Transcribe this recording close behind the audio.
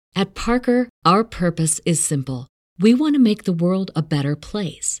At Parker, our purpose is simple. We want to make the world a better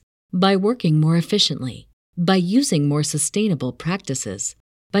place by working more efficiently, by using more sustainable practices,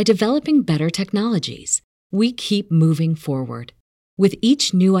 by developing better technologies. We keep moving forward. With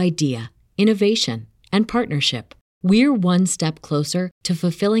each new idea, innovation, and partnership, we're one step closer to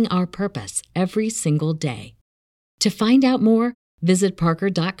fulfilling our purpose every single day. To find out more, visit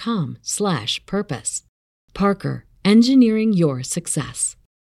parker.com/purpose. Parker, engineering your success.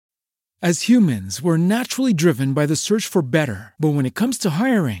 As humans, we're naturally driven by the search for better. But when it comes to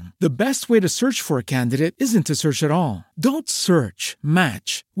hiring, the best way to search for a candidate isn't to search at all. Don't search,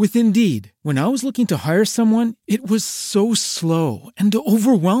 match with Indeed. When I was looking to hire someone, it was so slow and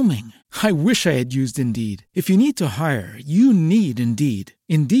overwhelming. I wish I had used Indeed. If you need to hire, you need Indeed.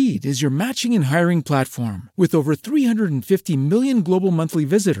 Indeed is your matching and hiring platform with over 350 million global monthly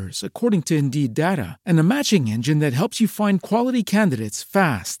visitors, according to Indeed data, and a matching engine that helps you find quality candidates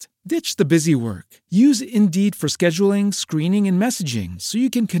fast. Ditch the busy work. Use Indeed for scheduling, screening, and messaging so you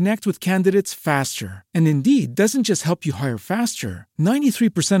can connect with candidates faster. And Indeed doesn't just help you hire faster.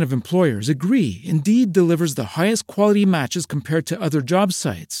 93% of employers agree Indeed delivers the highest quality matches compared to other job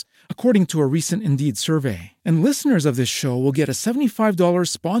sites, according to a recent Indeed survey. And listeners of this show will get a $75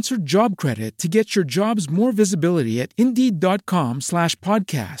 sponsored job credit to get your jobs more visibility at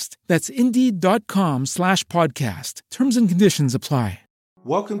Indeed.com/podcast. That's Indeed.com/podcast. Terms and conditions apply.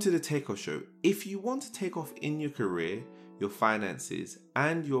 Welcome to the Takeoff Show. If you want to take off in your career, your finances,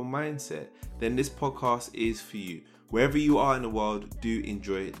 and your mindset, then this podcast is for you. Wherever you are in the world, do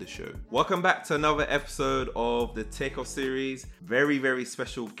enjoy the show. Welcome back to another episode of the Takeoff series. Very, very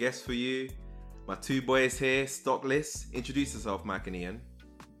special guest for you. My two boys here, Stocklist. Introduce yourself, Mike and Ian.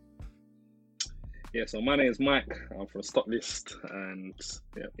 Yeah, so my name is Mike. I'm from Stocklist, and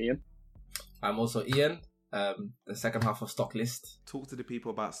Ian. I'm also Ian. The second half of Stocklist. Talk to the people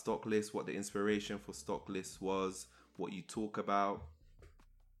about Stocklist, what the inspiration for Stocklist was, what you talk about.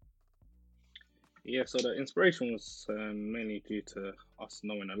 Yeah, so the inspiration was mainly due to us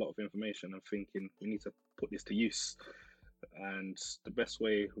knowing a lot of information and thinking we need to put this to use. And the best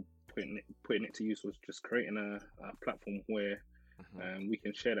way of putting it to use was just creating a platform where we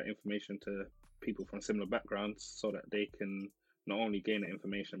can share that information to people from similar backgrounds so that they can not only gain the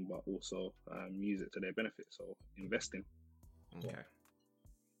information but also use it to their benefit. So investing. Okay.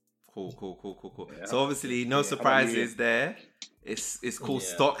 Cool. Yeah. So obviously no surprises there. It's called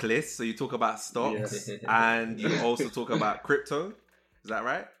Stocklist. So you talk about stocks and you also talk about crypto. Is that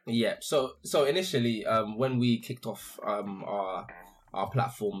right? Yeah. So initially, when we kicked off our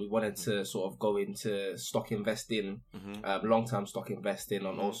platform, we wanted to sort of go into stock investing, long-term stock investing,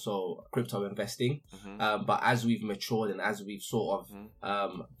 and also crypto investing. But as we've matured and as we've sort of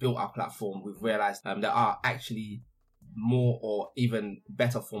built our platform, we've realized there are actually more or even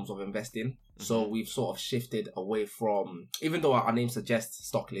better forms of investing. So we've sort of shifted away from, even though our name suggests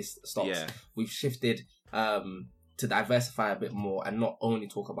stocks, we've shifted to diversify a bit more and not only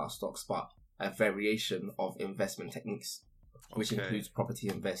talk about stocks, but a variation of investment techniques, which includes property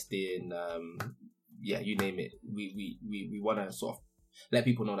investing, you name it. We want to sort of let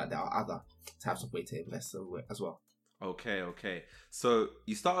people know that there are other types of way to invest as well. Okay. So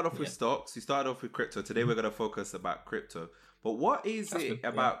you started off with stocks, you started off with crypto. Today we're going to focus about crypto. But what is it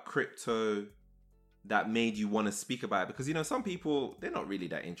about crypto that made you want to speak about it? Because, you know, some people, they're not really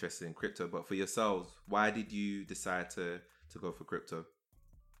that interested in crypto. But for yourselves, why did you decide to go for crypto?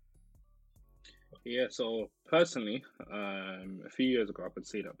 Yeah, so personally, a few years ago, I could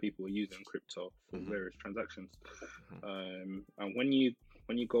see that people were using crypto for various transactions. And when you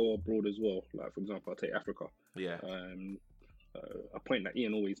go abroad as well, like for example, I'll take Africa. Yeah. A point that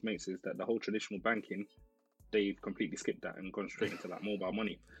Ian always makes is that the whole traditional banking, they've completely skipped that and gone straight into like mobile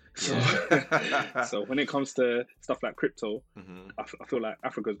money. So, so when it comes to stuff like crypto, I feel like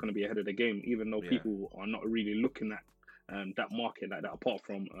Africa is going to be ahead of the game, even though people are not really looking at that market like that, apart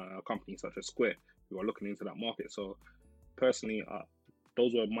from companies such as Square, who are looking into that market. So personally,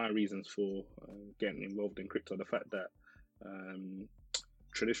 those were my reasons for getting involved in crypto. The fact that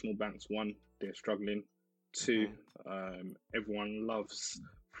traditional banks, one, they're struggling. Two, everyone loves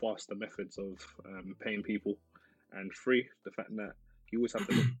faster methods of paying people. And three, the fact that you always have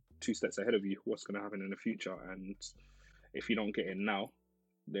to look 2 steps ahead of you, what's going to happen in the future. And if you don't get in now,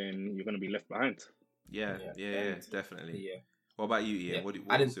 then you're going to be left behind. Yeah, definitely. Yeah. What about you, Ian? What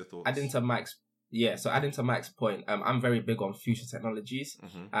was your thoughts? Adding to Mike's point, I'm very big on future technologies,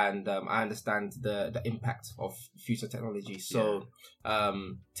 and I understand the impact of future technologies. So,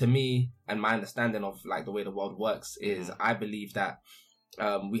 to me, and my understanding of like the way the world works is, I believe that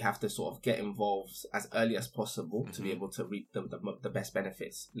we have to sort of get involved as early as possible to be able to reap the best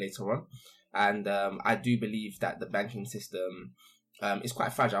benefits later on. And I do believe that the banking system is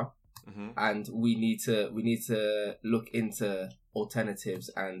quite fragile, and we need to look into alternatives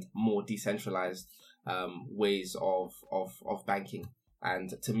and more decentralized ways of banking.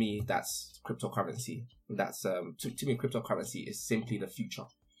 And to me, that's cryptocurrency. That's to me, cryptocurrency is simply the future.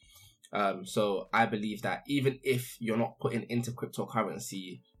 So I believe that even if you're not putting into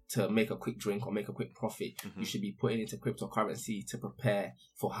cryptocurrency to make a quick drink or make a quick profit, you should be putting into cryptocurrency to prepare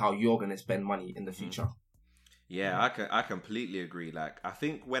for how you're going to spend money in the future. Yeah, I completely agree. Like, I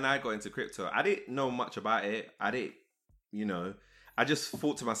think when I got into crypto, I didn't know much about it. I just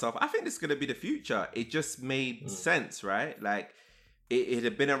thought to myself, I think this is going to be the future. It just made sense, right? Like, it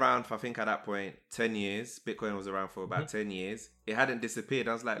had been around for, I think at that point, 10 years. Bitcoin was around for about 10 years. It hadn't disappeared.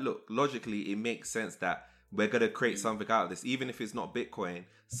 I was like, look, logically, it makes sense that we're going to create something out of this. Even if it's not Bitcoin,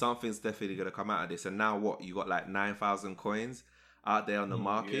 something's definitely going to come out of this. And now what? You got like 9,000 coins out there on the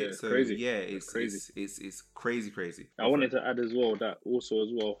market. Yeah, so crazy. yeah, it's crazy. It's crazy. I wanted to add as well that also as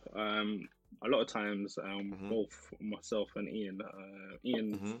well, a lot of times, both myself and Ian,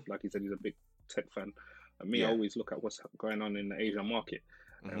 like he said, he's a big tech fan. And me, I always look at what's going on in the Asian market.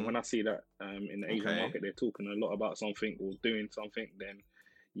 And when I see that in the Asian market, they're talking a lot about something or doing something, then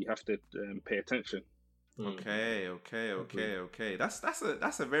you have to pay attention. Okay.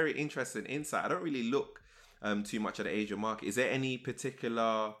 That's a very interesting insight. I don't really look too much at the Asian market. Is there any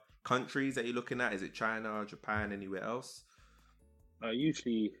particular countries that you're looking at? Is it China, Japan, anywhere else?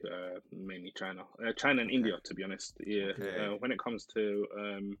 Usually, mainly China, and India, to be honest. Yeah. Okay. When it comes to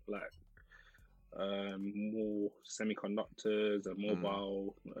more semiconductors and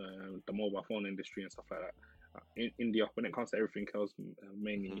mobile, the mobile phone industry and stuff like that. In India, when it comes to everything else,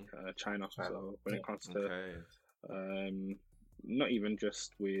 mainly China. So when it comes to not even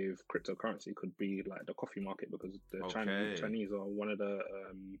just with cryptocurrency, it could be like the coffee market, because the Chinese are one of the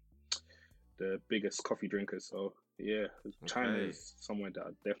biggest coffee drinkers. So yeah, China is somewhere that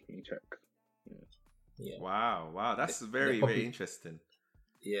I definitely check. Yeah. Wow, that's very interesting.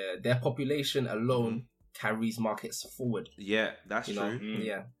 Yeah, their population alone carries markets forward. Yeah, that's true.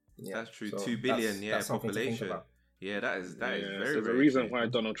 Yeah, that's true. So 2 billion, that's population. Yeah, that is very. There's a reason why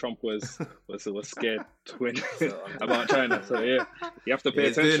Donald Trump was scared to win about China. So yeah, you have to pay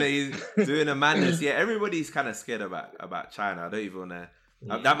attention. He's doing a madness. Yeah, everybody's kind of scared about China. I don't even want to.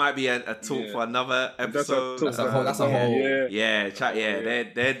 That might be a talk for another episode. That's a whole.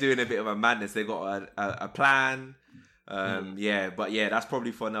 They're doing a bit of a madness. They got a plan. That's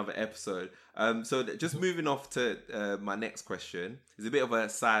probably for another episode. So just moving off to my next question is a bit of a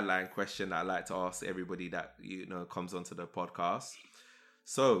sideline question that I like to ask everybody that comes onto the podcast.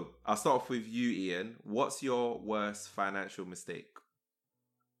 So I'll start off with you, Ian. What's your worst financial mistake?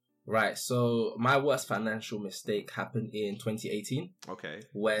 Right. So my worst financial mistake happened in 2018. Okay.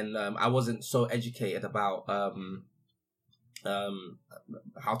 When I wasn't so educated about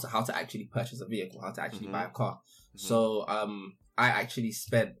how to actually purchase a vehicle, how to actually buy a car. So I actually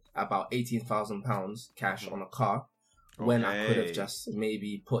spent about £18,000 cash on a car when I could have just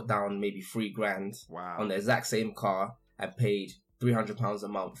maybe put down maybe $3,000 on the exact same car and paid £300 a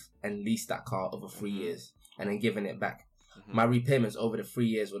month and leased that car over 3 years and then given it back. My repayments over the 3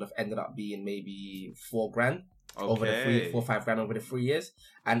 years would have ended up being maybe $4,000 over the 4 or 5 grand over the 3 years,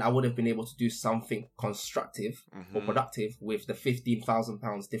 and I would have been able to do something constructive or productive with the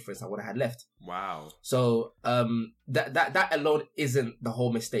 £15,000 difference I would have had left. Wow! So that alone isn't the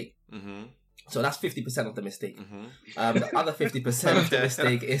whole mistake. So that's 50% of the mistake. The other 50% of the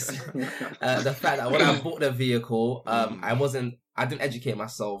mistake is the fact that when I bought the vehicle, I didn't educate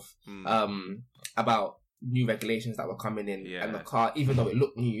myself about new regulations that were coming in, and the car, even though it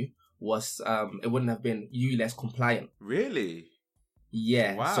looked new, was it wouldn't have been ULEZ compliant. Really?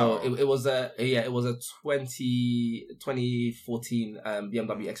 Yeah. Wow. So it was a 2014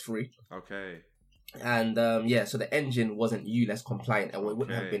 BMW X3. Okay. And so the engine wasn't ULEZ compliant, and it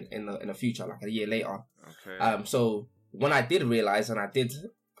wouldn't have been in the future, like a year later. Okay. So when I did realize, and I did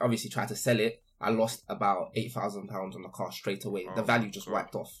obviously try to sell it, I lost about £8,000 on the car straight away. The value just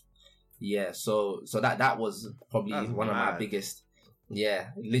wiped off. Yeah. So that was probably one of my biggest. Yeah,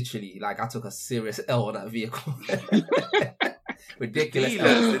 literally, like I took a serious L on that vehicle. Ridiculous.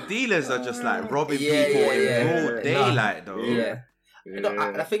 The dealers are just like robbing people in broad daylight, though. Yeah.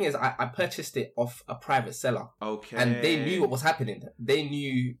 The thing is, I purchased it off a private seller. Okay. And they knew what was happening. They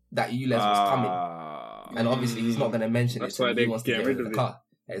knew that ULEZ was coming. And obviously, he's not going to mention That's it. why he wants to get rid of the car.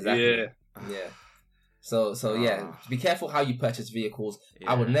 Exactly. Yeah. So be careful how you purchase vehicles.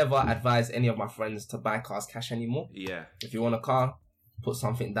 I would never advise any of my friends to buy cars cash anymore. Yeah. If you want a car, put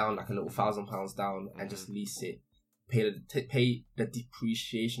something down, like a little £1,000 down, and just lease it. Pay the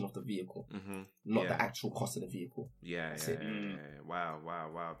depreciation of the vehicle, not the actual cost of the vehicle. Yeah.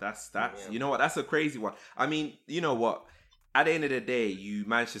 Wow. That's you know what? That's a crazy one. I mean, you know what? At the end of the day, you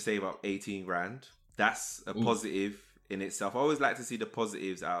managed to save up 18 grand. That's a positive in itself. I always like to see the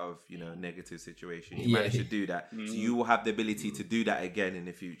positives out of, negative situations. You managed to do that. So you will have the ability to do that again in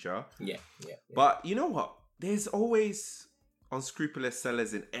the future. Yeah. But you know what? There's always unscrupulous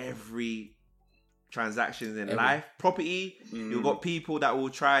sellers in every transactions in life. Property, you've got people that will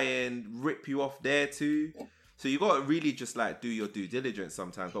try and rip you off there too. So you got to really just do your due diligence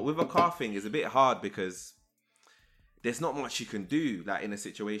sometimes. But with a car thing, it's a bit hard because there's not much you can do in a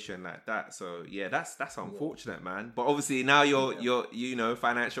situation like that. So yeah, that's unfortunate, man. But obviously now you're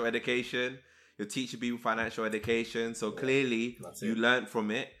financial education. You're teaching people financial education. So clearly you learned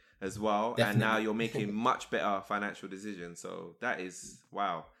from it as well. Definitely. And now you're making much better financial decisions. So that is,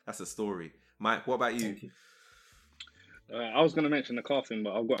 wow, that's a story. Mike, what about you? I was going to mention the car thing,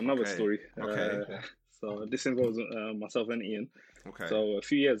 but I've got another story. Okay. So this involves myself and Ian. Okay. So a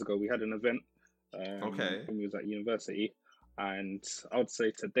few years ago, we had an event when we was at university. And I would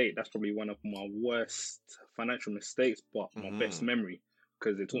say to date, that's probably one of my worst financial mistakes, but my best memory,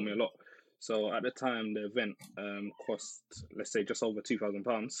 because it taught me a lot. So at the time, the event cost, let's say, just over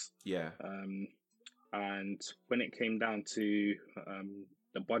 £2,000. Yeah. And when it came down to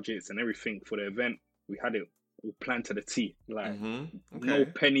the budgets and everything for the event, we had it all planned to the T. No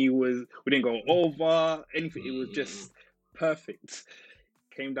penny we didn't go over anything. It was just perfect.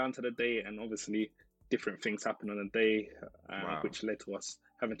 Came down to the day, and obviously different things happened on the day, which led to us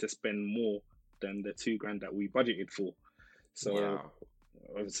having to spend more than the £2,000 that we budgeted for. So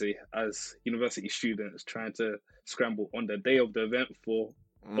obviously, as university students trying to scramble on the day of the event for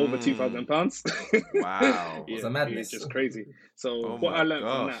over £2,000. Wow. It's a madness. It's just crazy. So what I learned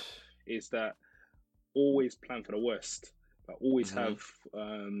from that is that always plan for the worst. Always have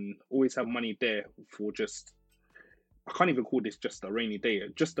money there for just, I can't even call this just a rainy day,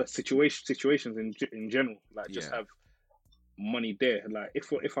 just the situations in general. Just have money there.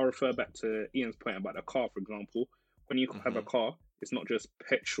 If I refer back to Ian's point about the car, for example, when you have a car, it's not just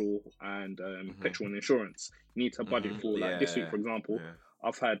petrol and insurance. You need to budget for this week, for example.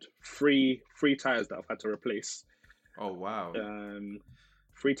 I've had three tires that I've had to replace. Oh wow!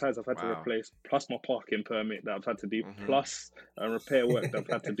 3 tires I've had to replace, plus my parking permit that I've had to do, plus repair work that I've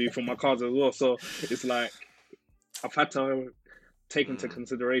had to do for my cars as well. So it's I've had to take into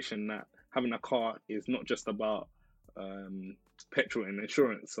consideration that having a car is not just about petrol and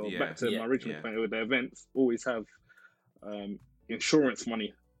insurance. So back to my original point with the events, always have insurance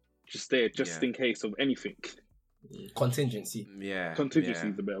money just there, just in case of anything. Contingency. Contingency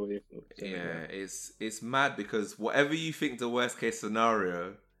is the better way. It's mad because whatever you think the worst case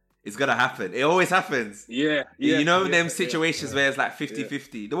scenario is gonna happen. It always happens. Them situations where it's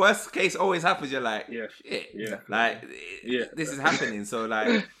 50-50. The worst case always happens. You're like, shit. This is happening. So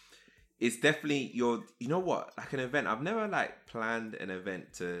it's definitely you know what? Like an event. I've never planned an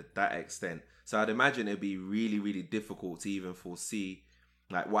event to that extent. So I'd imagine it'd be really, really difficult to even foresee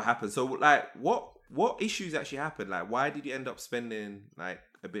what happened. So what issues actually happened? Why did you end up spending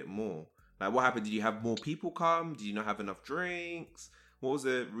a bit more? What happened? Did you have more people come? Did you not have enough drinks? What was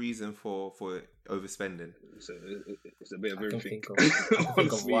the reason for overspending? It's a bit of everything.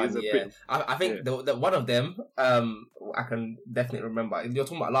 I think the one of them, I can definitely remember. You're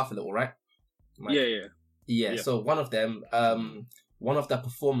talking about Laugh a Little, right? Yeah. So one of them, one of the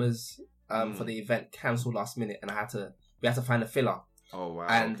performers for the event cancelled last minute, and we had to find a filler. Oh wow!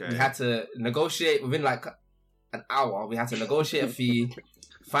 And we had to negotiate within an hour. We had to negotiate a fee,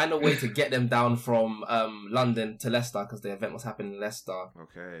 find a way to get them down from London to Leicester because the event was happening in Leicester.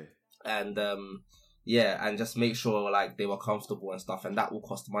 Okay. And and just make sure they were comfortable and stuff, and that will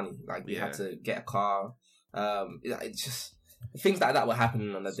cost money. We had to get a car. It's just things like that were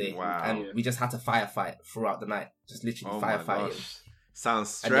happening on the day, and we just had to firefight throughout the night. Just literally firefighting. Sounds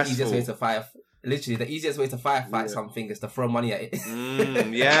stressful. And the easiest way to the easiest way to firefight something is to throw money at it.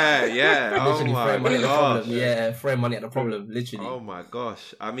 Literally throw money at the problem. Throw money at the problem, literally. Oh my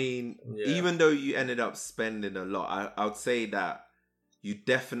gosh. I mean, even though you ended up spending a lot, I would say that you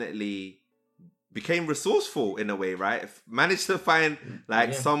definitely became resourceful in a way, right? Managed to find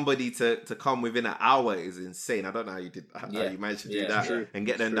somebody to come within an hour is insane. I don't know how you did how you managed to do that and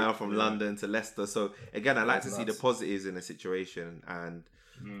get them down from London to Leicester. So again, I like to see the positives in a situation, and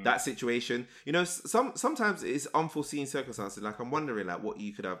that situation, sometimes it's unforeseen circumstances. I'm wondering what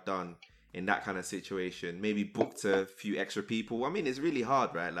you could have done in that kind of situation. Maybe booked a few extra people. I mean, it's really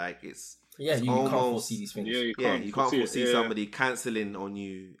hard, right? Yeah, you can't foresee these things. Yeah, you can't foresee somebody cancelling on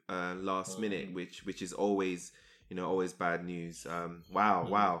you last minute, which is always, always bad news.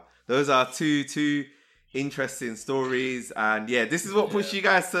 Wow. Those are two interesting stories, and yeah, this is what pushed you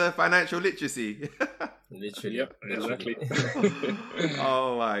guys to financial literacy. Literally. Yep, exactly.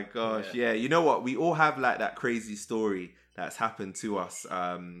 Oh my gosh. Yeah, you know what? We all have like that crazy story that's happened to us.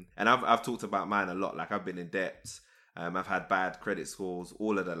 And I've talked about mine a lot. Like I've been in debt. I've had bad credit scores,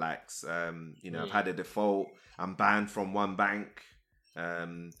 all of the likes. I've had a default. I'm banned from one bank.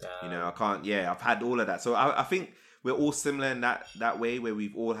 I can't. Yeah, I've had all of that. So I think we're all similar in that way, where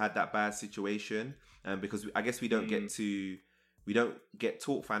we've all had that bad situation. Because I guess we don't get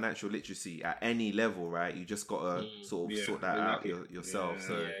taught financial literacy at any level, right? You just gotta sort that out yourself. Yeah,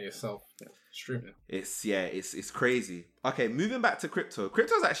 so yourself. Yeah, it's true. It's crazy. Okay, moving back to crypto.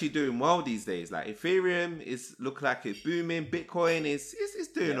 Crypto's actually doing well these days. Like Ethereum is look like it's booming. Bitcoin is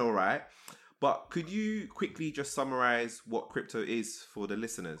doing all right. But could you quickly just summarize what crypto is for the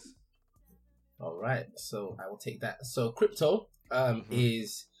listeners? All right, so I will take that. So crypto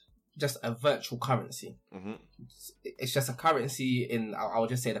is just a virtual currency. Mm-hmm. It's just a currency in, I'll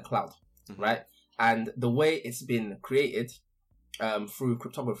just say, the cloud, right? And the way it's been created through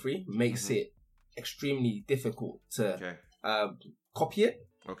cryptography makes it extremely difficult to copy it,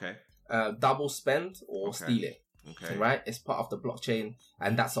 double spend or steal it. Okay. Right? It's part of the blockchain,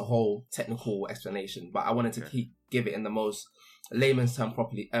 and that's a whole technical explanation. But I wanted to give it in the most layman's term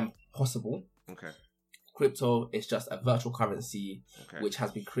possible. Okay. Crypto is just a virtual currency which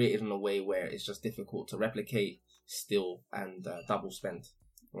has been created in a way where it's just difficult to replicate, steal, and double spend.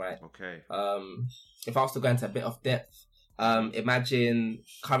 Right? Okay. If I was to go into a bit of depth, imagine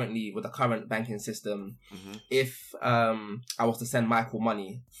currently with the current banking system, if I was to send Michael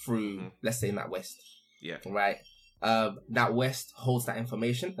money through, let's say, NatWest. Yeah. Right. NatWest holds that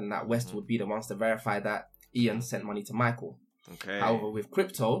information, and NatWest would be the ones to verify that Ian sent money to Michael. Okay. However, with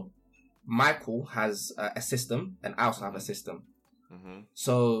crypto, Michael has a system, and I also have a system.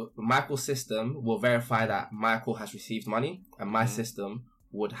 So Michael's system will verify that Michael has received money, and my system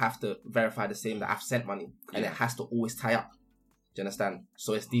would have to verify the same, that I've sent money, and it has to always tie up. Do you understand?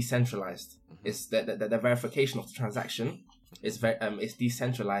 So it's decentralized. It's the verification of the transaction is it's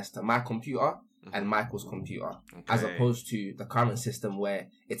decentralized to my computer and Michael's computer, as opposed to the current system where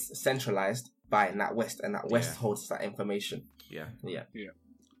it's centralized by NatWest, and NatWest holds that information. Yeah.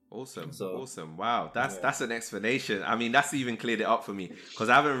 Awesome. Wow, that's an explanation. I mean, that's even cleared it up for me, because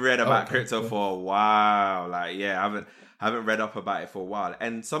I haven't read about crypto for a while. I haven't read up about it for a while.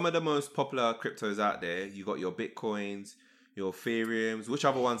 And some of the most popular cryptos out there, you got your Bitcoins, your Ethereums. Which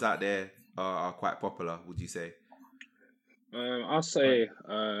other ones out there are quite popular, would you say? I'll say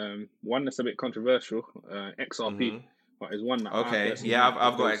one that's a bit controversial, XRP. But is one that I've got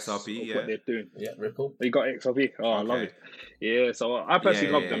XRP. What they're doing. Yeah, Ripple. You got XRP. Oh, I love it. Yeah, so I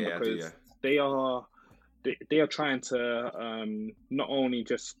personally love them because they are trying to not only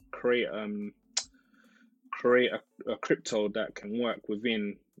just create a crypto that can work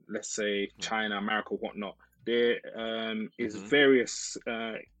within, let's say, China, America, whatnot. There is various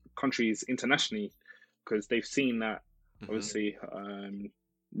countries internationally, because they've seen that obviously.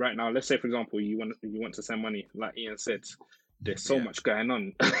 Right now, let's say, for example, you want to send money, like Ian said, there's so much going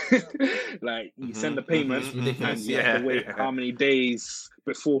on. Like you send the payment and you have to wait how many days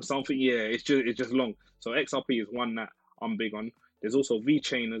before something. Yeah, it's just long. So XRP is one that I'm big on. There's also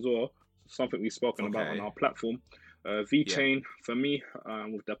VeChain as well, something we've spoken about on our platform. VeChain for me,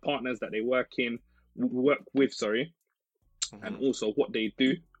 with the partners that they work with, and also what they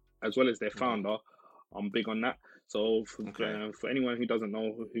do, as well as their founder, I'm big on that. So for anyone who doesn't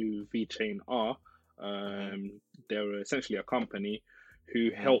know who VeChain are, they're essentially a company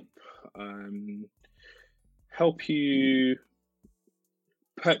who help you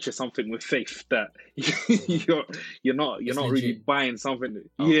purchase something with faith that you're not really buying something.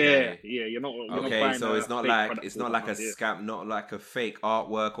 You're not buying. So it's not like a scam, not like a fake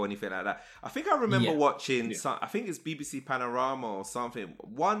artwork or anything like that. I think I remember watching I think it's BBC Panorama or something.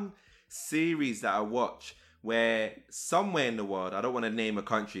 One series that I watched, where somewhere in the world, I don't want to name a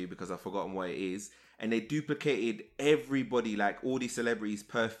country because I've forgotten what it is, and they duplicated everybody, like all these celebrities'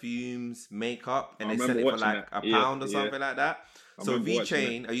 perfumes, makeup, and they sell it for like a pound or something like that. So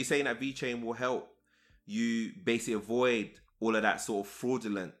VeChain, are you saying that VeChain will help you basically avoid all of that sort of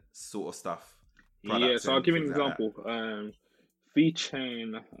fraudulent sort of stuff? Yeah, so I'll give you an example.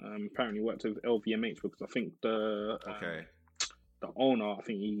 VeChain apparently worked with LVMH, because I think the owner, I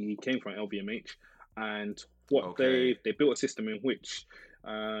think he came from LVMH. And what they built a system in which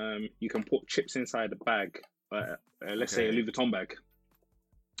you can put chips inside a bag, let's say a Louis Vuitton bag.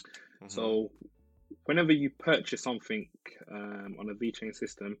 So whenever you purchase something on a VeChain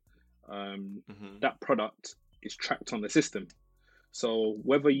system, that product is tracked on the system. So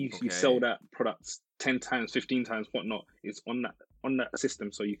whether you sell that product 10 times, 15 times, whatnot, is on that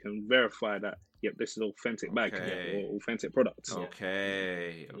system, so you can verify that this is authentic bag or authentic product. And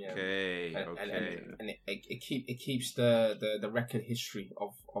it keeps the record history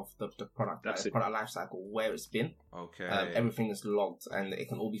of the product, the product life cycle, where it's been. Everything is logged, and it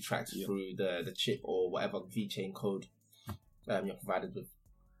can all be tracked through the chip or whatever VeChain code you're provided with.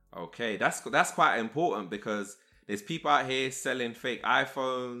 Okay, that's quite important, because there's people out here selling fake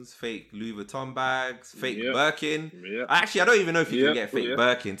iPhones, fake Louis Vuitton bags, fake Birkin. Actually, I don't even know if you can get fake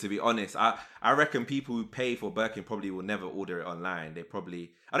Birkin, to be honest. I reckon people who pay for Birkin probably will never order it online. I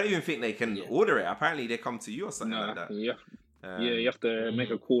don't even think they can order it. Apparently, they come to you or something like that. You have to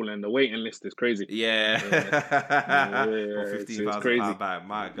make a call, and the waiting list is crazy. For £15,000 bag.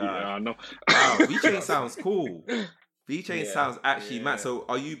 My God. Yeah, I know. Wow, VeChain sounds cool. VeChain sounds actually mad. So,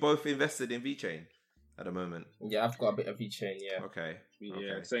 are you both invested in VeChain at the moment? Yeah, I've got a bit of VeChain. Okay.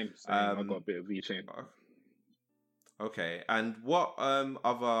 Same. I've got a bit of VeChain. Okay, and what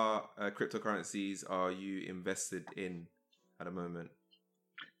other cryptocurrencies are you invested in at the moment?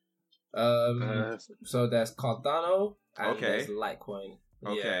 So there's Cardano and there's Litecoin.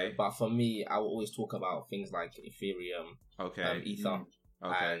 Okay. Yeah, but for me, I will always talk about things like Ethereum, Ether,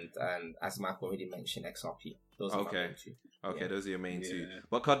 and as Michael already mentioned, XRP. Those are my main two. Those are your main two.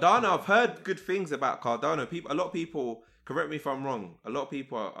 But Cardano, I've heard good things about Cardano. A lot of people, correct me if I'm wrong, a lot of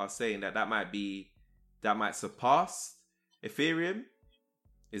people are saying that might surpass Ethereum.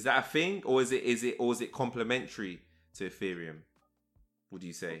 Is that a thing, or is it complementary to Ethereum? Would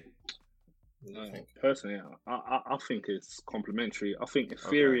you say? Personally, I think it's complementary. I think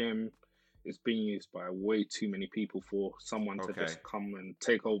Ethereum is being used by way too many people for someone to just come and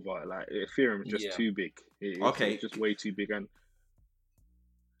take over. Like, Ethereum is just too big. It's just way too big. And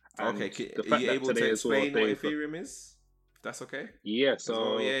are you able to explain what Ethereum is? If that's okay. Yeah.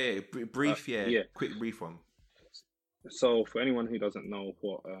 So brief. Quick brief one. So for anyone who doesn't know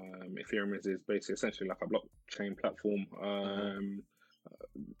what Ethereum is basically essentially like a blockchain platform.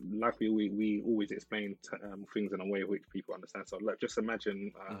 Like we always explain things in a way which people understand. So just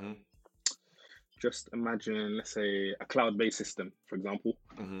imagine, let's say, a cloud-based system, for example,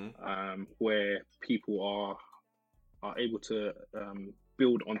 where people are able to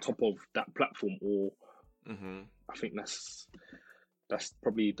build on top of that platform. Or I think that's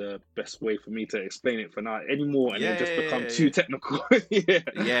probably the best way for me to explain it for now anymore, and then just become too technical. So,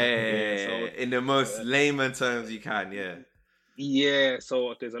 in the most layman terms you can.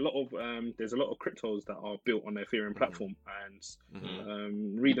 So there's a lot of cryptos that are built on the Ethereum platform,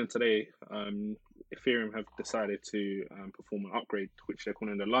 and reading today, Ethereum have decided to perform an upgrade, which they're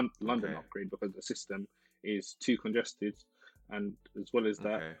calling the London upgrade, because the system is too congested, and as well as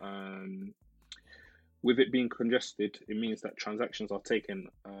that, with it being congested, it means that transactions are taking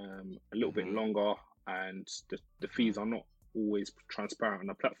a little bit longer, and the fees are not always transparent on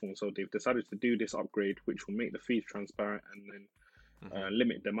the platform. So they've decided to do this upgrade, which will make the fees transparent, and then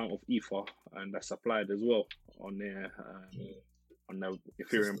limit the amount of Ether and that's applied as well on their on the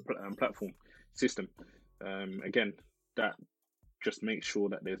Ethereum platform system. Again, that just makes sure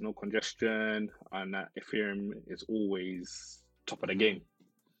that there's no congestion and that Ethereum is always top of the game.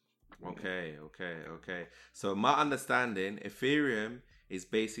 Okay. So my understanding, Ethereum is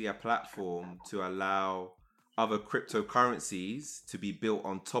basically a platform to allow other cryptocurrencies to be built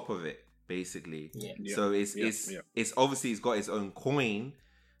on top of it, basically. So it's obviously it's got its own coin,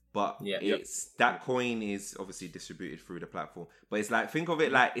 but that coin is obviously distributed through the platform. But it's like, think of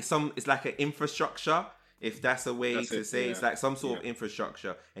it like it's like an infrastructure, if that's a way to say. It's like some sort of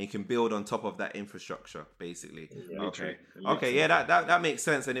infrastructure, and you can build on top of that infrastructure, basically. That makes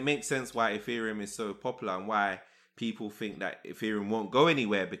sense, and it makes sense why Ethereum is so popular and why people think that Ethereum won't go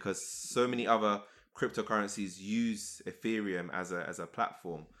anywhere, because so many other cryptocurrencies use Ethereum as a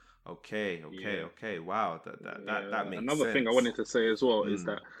platform. Okay. Wow, that makes another sense. thing I wanted to say as well is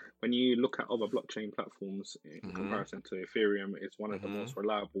that when you look at other blockchain platforms in comparison to Ethereum, it's one of the most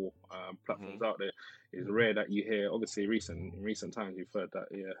reliable platforms out there. It's rare that you hear, obviously, in recent times you've heard that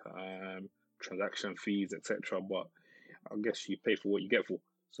transaction fees, etc. But I guess you pay for what you get for.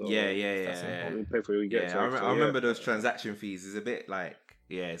 So you pay for what you get. I remember those transaction fees. It's a bit like.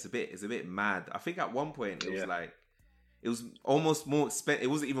 It's a bit mad. I think at one point it was almost more expensive. It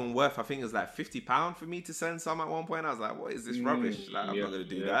wasn't even worth. I think it was like £50 for me to send some at one point. I was like, "What is this rubbish? Like, I'm not gonna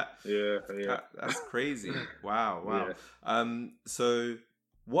do that." That's crazy. Wow. So,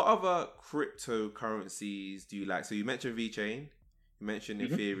 what other cryptocurrencies do you like? So you mentioned VeChain. You mentioned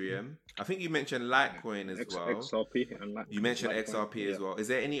Ethereum. I think you mentioned Litecoin as well. XRP and Litecoin. You mentioned XRP as well. Is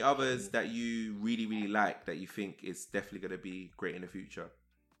there any others that you really, really like that you think is definitely going to be great in the future?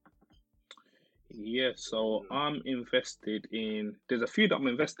 Yeah, so I'm invested in. There's a few that I'm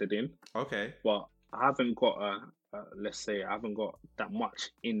invested in. Okay. But I haven't got let's say I haven't got that much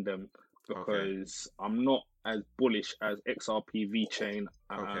in them because I'm not as bullish as XRP VeChain,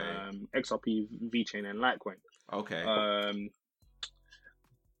 XRP VeChain and Litecoin. Okay.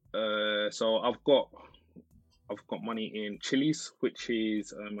 So I've got money in Chiliz, which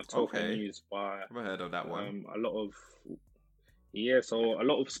is a token used by. I've heard of that one. A lot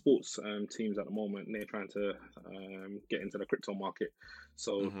of sports teams at the moment, they're trying to get into the crypto market.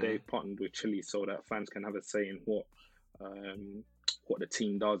 So they've partnered with Chiliz so that fans can have a say in what the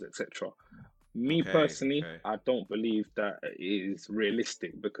team does, etc. Me personally, I don't believe that is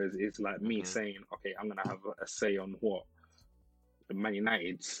realistic because it's like me saying, okay, I'm gonna have a say on what Man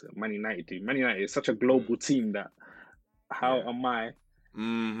United do. Man United is such a global team that how am I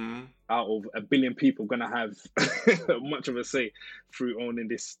out of a billion people gonna have much of a say through owning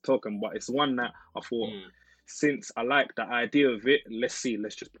this token? But it's one that I thought, since I like the idea of it, let's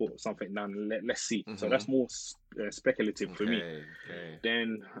just put something down and let's see. So that's more speculative for me.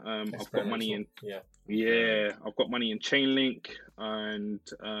 Then I've got money in I've got money in Chainlink and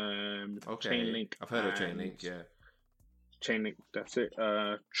Chainlink. I've heard of Chainlink. Chainlink, that's it.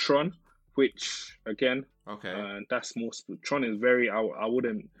 Tron, which again, that's more. Tron is very. I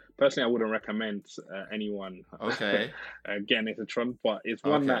wouldn't recommend anyone. Again, it's a Tron, but it's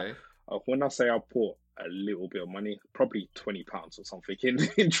one that when I say I put a little bit of money, probably £20 or something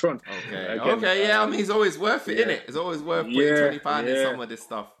in Tron. I mean, it's always worth it, isn't it? It's always worth putting £20 in some of this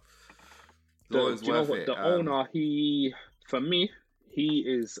stuff. It's always worth it. The owner, he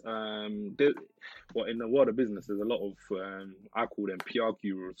is in the world of business, there's a lot of I call them PR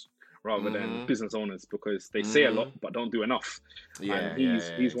gurus rather than business owners because they say a lot but don't do enough. And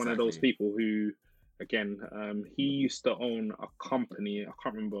he's one of those people who, again, he used to own a company. I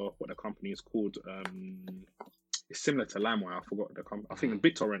can't remember what the company is called. It's similar to LimeWire. I forgot the company. I think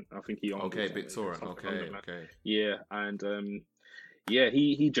BitTorrent. I think he owned. BitTorrent. Yeah, and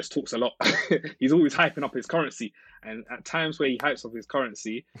he just talks a lot. He's always hyping up his currency, and at times where he hypes up his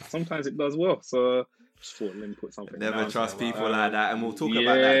currency, sometimes it does well. So just thought, let me put something. Never trust people like that, and we'll talk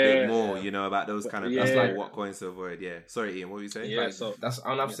about that a bit more. About those kind of that's like what coins to avoid. Yeah, sorry, Ian, what were you saying? Yeah, so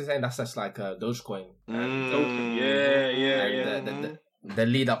I'm saying that's just like Dogecoin. The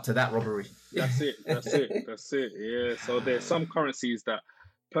lead up to that robbery. That's it. Yeah. So there's some currencies that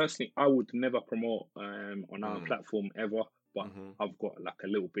personally I would never promote on our platform ever. But I've got like a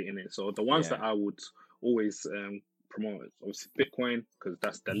little bit in it. So the ones that I would always promote is obviously Bitcoin because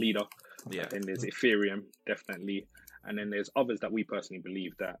that's the leader. Yeah. Then there's Ethereum, definitely. And then there's others that we personally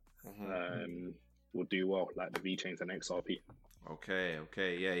believe that will do well, like the VeChains and XRP. Okay.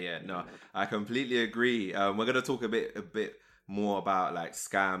 Yeah. No, I completely agree. We're gonna talk a bit more about like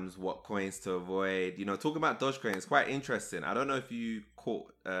scams, what coins to avoid. Talking about Dogecoin, it's quite interesting. I don't know if you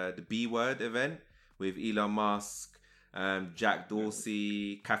caught the B Word event with Elon Musk. Jack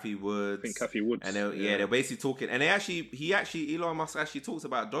Dorsey, Cathie Woods. I think Cathie Woods. And they're basically talking. And Elon Musk actually talks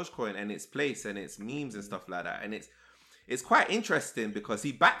about Dogecoin and its place and its memes and stuff like that. And it's quite interesting because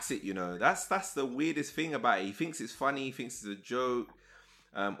he backs it, That's the weirdest thing about it. He thinks it's funny. He thinks it's a joke.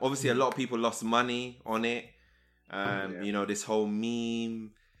 Obviously, a lot of people lost money on it. This whole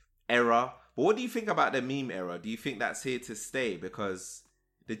meme era. But what do you think about the meme era? Do you think that's here to stay? Because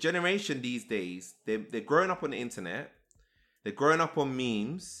the generation these days, they're growing up on the internet. They're growing up on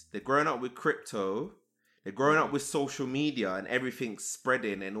memes. They're growing up with crypto. They're growing up with social media and everything's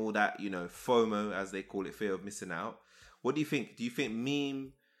spreading and all that, FOMO, as they call it, fear of missing out. What do you think? Do you think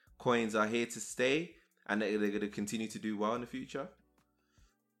meme coins are here to stay and they're going to continue to do well in the future?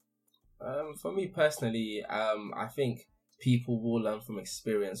 For me personally, I think people will learn from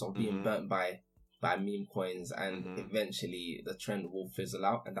experience of being burnt by meme coins and eventually the trend will fizzle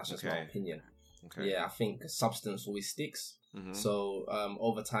out, and that's just my opinion. Yeah, I think substance always sticks. So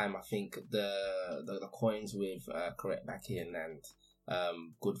over time, I think the coins with correct backing and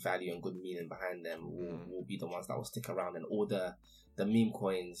good value and good meaning behind them will be the ones that will stick around, and all the meme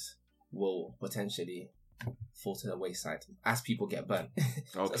coins will potentially fall to the wayside as people get burnt.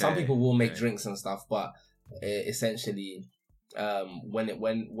 So some people will make drinks and stuff, but essentially when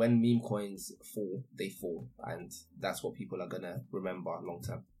meme coins fall, they fall, and that's what people are gonna remember long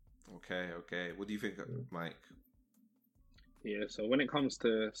term. Okay. What do you think, Mike? Yeah, so when it comes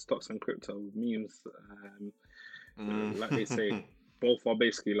to stocks and crypto, memes, like they say, both are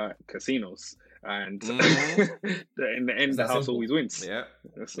basically like casinos. and Mm-hmm. in the end, the house simple? always wins. Yeah.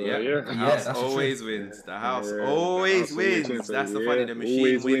 So, Yeah, yeah. the house that's always true. wins. The house Yeah, the always house always wins. wins. That's the Yeah, funny. The machine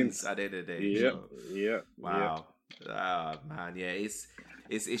always wins wins. at the end of the day. Yeah, So, yeah, wow. Ah, man, yeah, it's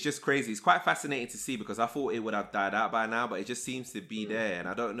just crazy. It's quite fascinating to see because I thought it would have died out by now, but it just seems to be there, and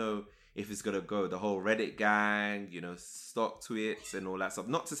I don't know if it's gonna go. The whole Reddit gang, stock twits and all that stuff.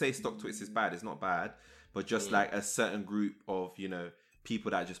 Not to say stock twits is bad; it's not bad, but just like a certain group of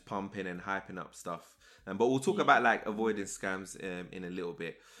people that are just pumping and hyping up stuff. But we'll talk about like avoiding scams in a little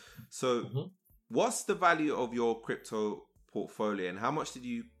bit. So, what's the value of your crypto portfolio, and how much did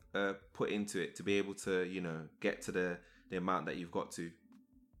you put into it to be able to get to the amount that you've got to?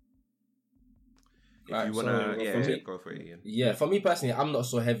 If you wanna, go for it, Ian. Yeah, for me personally, I'm not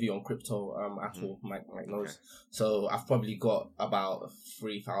so heavy on crypto at all. Mike knows. Okay. So I've probably got about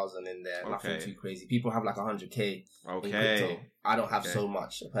 3,000 in there. Nothing too crazy. People have like 100k in crypto. I don't have so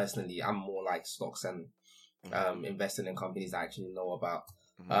much personally. I'm more like stocks and investing in companies I actually know about.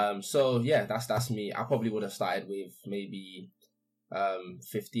 So yeah, that's me. I probably would have started with maybe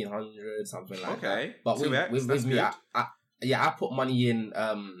 1,500, something like that. But with me, I put money in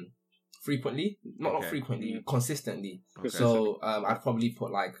frequently, not frequently, consistently. Okay. So I'd probably put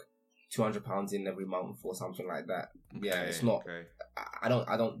like £200 in every month or something like that. Yeah, it's not. Okay. I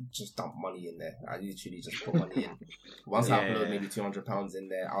don't just dump money in there. I literally just put money in. Once I upload maybe £200 in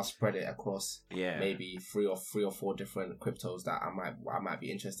there, I'll spread it across maybe three or four different cryptos that I might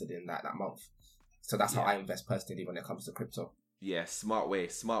be interested in that month. So that's how I invest personally when it comes to crypto. Yeah, smart way,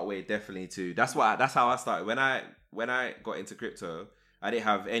 definitely too. That's how I started. When I got into crypto, I didn't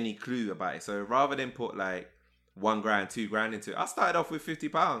have any clue about it. So rather than put like $1,000, $2,000 into it, I started off with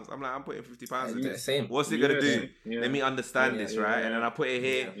 £50. I'm like, I'm putting £50 into this. Same. What's it gonna do? Let me understand this, right? And then I put it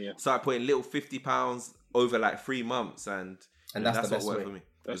here. Start putting little £50 over like 3 months, and that's what worked for me.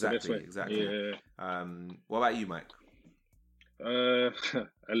 That's exactly. Yeah. What about you, Mike?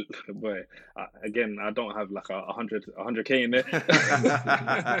 Boy, again, I don't have like 100k in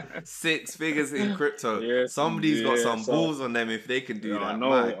there. 6 figures in crypto. Yes, Somebody's got some balls on them if they can do that. I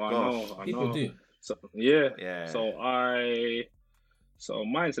know. People do. So yeah. So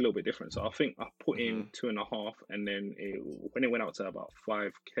mine's a little bit different. So I think I put in 2.5, and then when it went out to about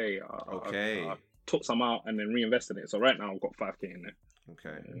 5k, I took some out and then reinvested it. So right now I've got 5k in there.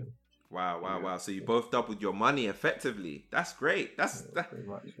 Okay. Wow. So you both doubled your money effectively. That's great.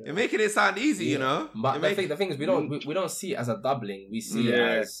 You're making it sound easy, But the thing is, we don't see it as a doubling. We see it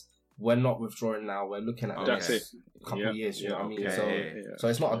as we're not withdrawing now. We're looking at the next couple of years. You know what I mean? So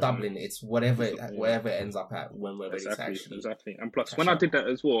it's not a doubling. It's whatever it ends up at when we're ready to actually. Exactly. And plus, when I did that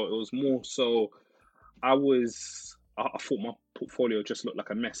as well, it was more so I thought my portfolio just looked like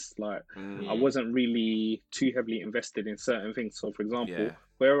a mess. Like I wasn't really too heavily invested in certain things. So, for example,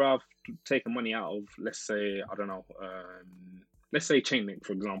 where I've taken money out of, let's say, I don't know, let's say Chainlink,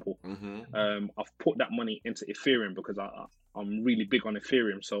 for example, I've put that money into Ethereum because I'm really big on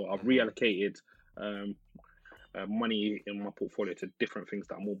Ethereum. So I've reallocated money in my portfolio to different things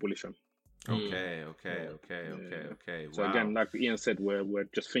that I'm more bullish on. Okay. So again, like Ian said, we're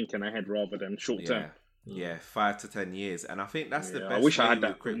just thinking ahead rather than short term. Yeah, 5 to 10 years, and I think that's the best. I wish I had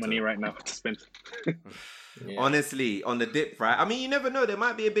that crypto. money right now to spend. Honestly, on the dip, right? I mean, you never know. There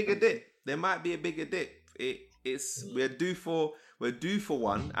might be a bigger dip. We're due for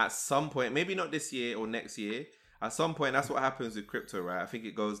one at some point. Maybe not this year or next year. At some point, that's what happens with crypto, right? I think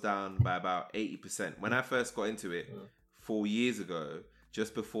it goes down by about 80%. When I first got into it 4 years ago,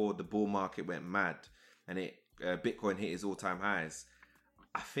 just before the bull market went mad, and Bitcoin hit its all-time highs.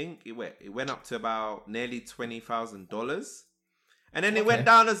 I think it went up to about nearly $20,000, and then it went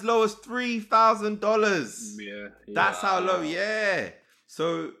down as low as $3,000. Yeah, that's how low. Yeah,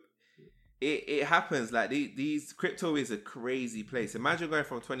 so it happens. Like these crypto is a crazy place. Imagine going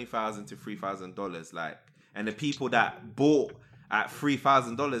from $20,000 to $3,000. Like, and the people that bought at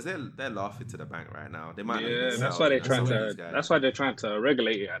 $3,000, they're laughing to the bank right now. They might. That's why they're trying to. That's why they're trying to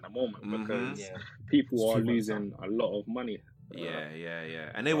regulate it at the moment because people are losing a lot of money. Yeah,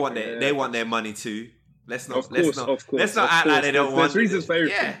 and they want their money too. Let's not let's not act like they don't want. There's reasons for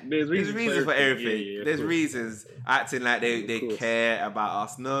everything. Yeah, there's reasons for everything. Yeah, there's reasons acting like they care about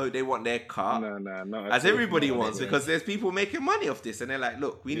us. No, they want their cut. No. As everybody wants, because there's people making money off this, and they're like,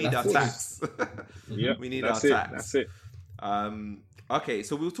 look, we need our tax. We need our tax. That's it. Okay,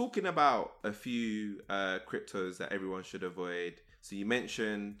 so we were talking about a few cryptos that everyone should avoid. So you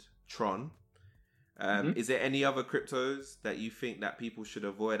mentioned Tron. Is there any other cryptos that you think that people should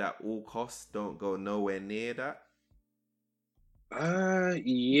avoid at all costs? Don't go nowhere near that.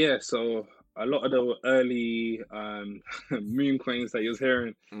 Yeah. So a lot of the early moon coins that you was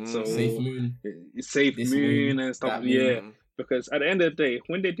hearing. So Safe Moon. Safe This Moon moon, and stuff. that Yeah, moon. because at the end of the day,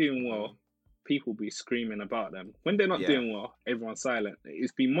 when they're doing well, people be screaming about them. When they're not Yeah. doing well, everyone's silent.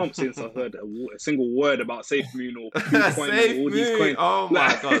 It's been months since I heard a single word about Safe Moon or who's coining Safe all these Moon. coins. Oh my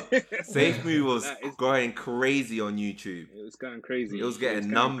Like- god. Safe Moon was That is- going crazy on YouTube. It was going crazy. It was getting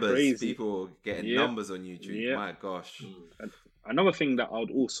going numbers. crazy. People were getting Yep. numbers on YouTube. Yep. My gosh. Another thing that I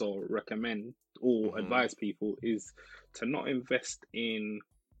would also recommend or Mhm. advise people is to not invest in.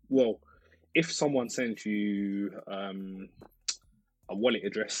 Well, if someone sends you a wallet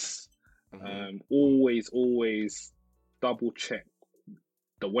address, always double check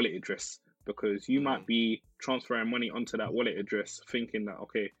the wallet address, because you might be transferring money onto that wallet address thinking that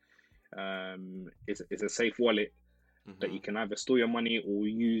it's a safe wallet that you can either store your money or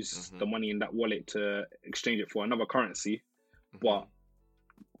use the money in that wallet to exchange it for another currency. But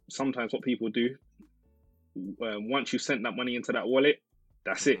sometimes what people do, once you've sent that money into that wallet,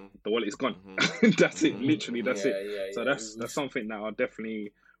 that's it. The wallet is gone. That's it. Literally, that's it. So that's something that I'll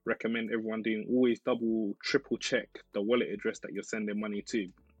definitely recommend everyone doing. Always double, triple check the wallet address that you're sending money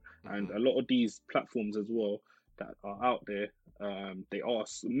to. And a lot of these platforms as well that are out there, they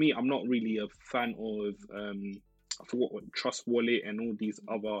ask me. I'm not really a fan of I forgot what Trust Wallet and all these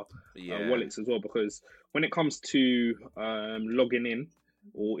other wallets as well, because when it comes to logging in,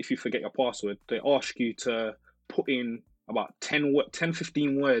 or if you forget your password, they ask you to put in about 10,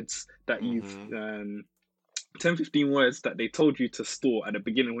 15 words that you've 10, 15 words that they told you to store at the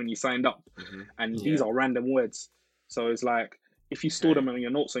beginning when you signed up. And these are random words. So it's like, if you store them on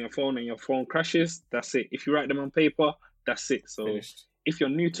your notes on your phone and your phone crashes, that's it. If you write them on paper, that's it. So Finished. if you're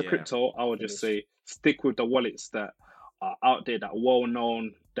new to crypto, I would just say stick with the wallets that are out there, that are well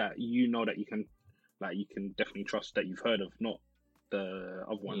known, that you know that you can definitely trust, that you've heard of, not the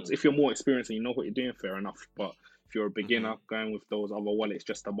other ones. If you're more experienced and you know what you're doing, fair enough. But if you're a beginner going with those other wallets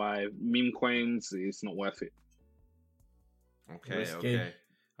just to buy meme coins, it's not worth it.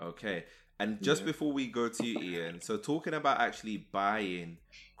 Okay. And just before we go to you, Ian, so talking about actually buying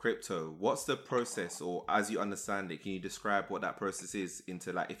crypto, what's the process, or as you understand it, can you describe what that process is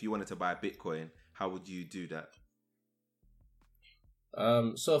into, like, if you wanted to buy Bitcoin, how would you do that?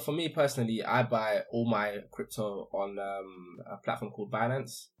 So for me personally, I buy all my crypto on a platform called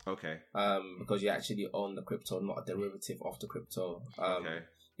Binance. Okay. Because you actually own the crypto, not a derivative of the crypto. Okay.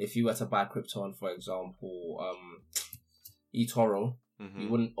 If you were to buy crypto on, for example, eToro, you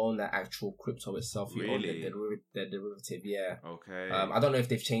wouldn't own the actual crypto itself. You own the derivative, yeah. Okay. I don't know if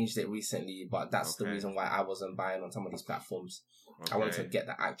they've changed it recently, but that's the reason why I wasn't buying on some of these platforms. I wanted to get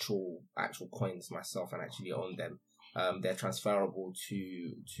the actual coins myself and actually own them. They're transferable to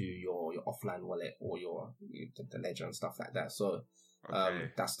your offline wallet or the ledger and stuff like that. So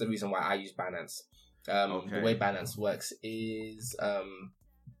that's the reason why I use Binance. The way Binance works is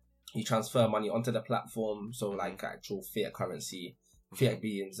you transfer money onto the platform, so like actual fiat currency, fiat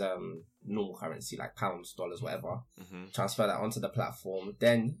being normal currency like pounds, dollars, whatever. Transfer that onto the platform.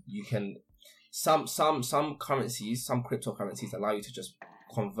 Then you can some currencies, some cryptocurrencies allow you to just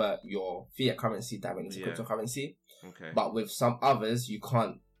convert your fiat currency directly into cryptocurrency. Okay. But with some others, you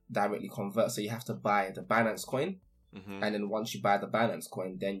can't directly convert, so you have to buy the Binance coin. And then once you buy the Binance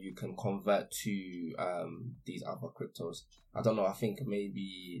coin, then you can convert to these other cryptos. I don't know, I think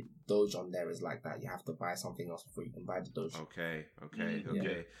maybe Doge on there is like that. You have to buy something else before you can buy the Doge. Okay.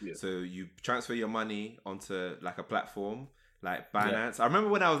 So you transfer your money onto like a platform like Binance. I remember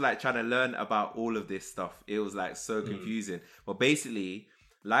when I was like trying to learn about all of this stuff, it was like so confusing. But basically,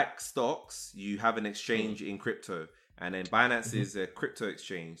 like stocks, you have an exchange in crypto, and then Binance is a crypto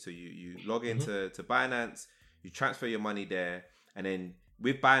exchange. So you log into to Binance, you transfer your money there, and then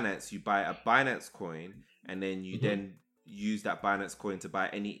with Binance, you buy a Binance coin, and then you then use that Binance coin to buy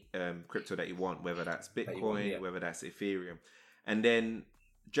any crypto that you want, whether that's Bitcoin, whether that's Ethereum. And then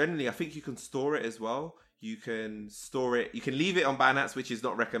generally, I think you can store it as well. You can store it, you can leave it on Binance, which is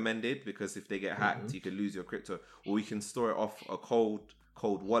not recommended, because if they get hacked, you can lose your crypto. Or you can store it off a cold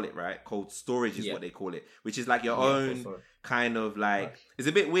wallet, right? Cold storage is what they call it, which is like your own kind of like, it's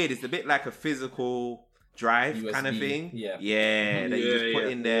a bit weird. It's a bit like a physical drive USB, kind of thing. That you just put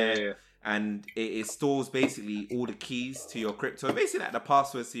in there. And it stores basically all the keys to your crypto, basically like the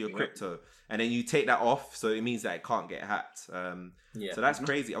passwords to your crypto. And then you take that off, so it means that it can't get hacked. So that's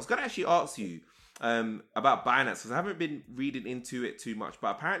crazy. I was going to actually ask you about Binance, because I haven't been reading into it too much,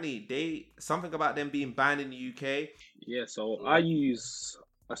 but apparently something about them being banned in the UK. Yeah, so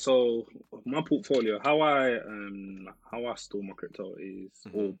my portfolio, how I store my crypto is,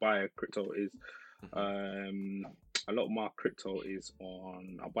 or buy crypto is, a lot of my crypto is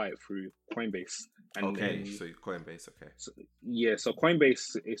I buy it through Coinbase. And Okay, then, so Coinbase, okay. so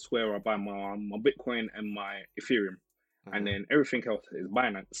Coinbase is where I buy my Bitcoin and my Ethereum, and then everything else is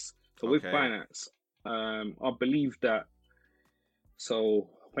Binance. So with Okay. Binance, I believe that. So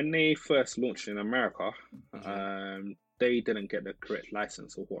when they first launched in America, they didn't get the correct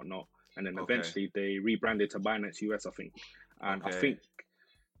license or whatnot, and then Okay. eventually they rebranded to Binance US, I think. And I Okay. think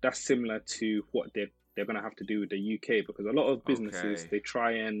that's similar to what they're gonna have to do with the UK, because a lot of businesses Okay. they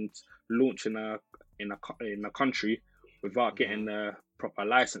try and launch in a country without getting the proper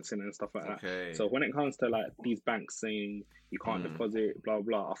licensing and stuff like that. Okay. So when it comes to like these banks saying you can't deposit, blah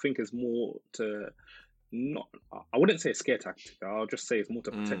blah, I think it's more to not. I wouldn't say a scare tactic. I'll just say it's more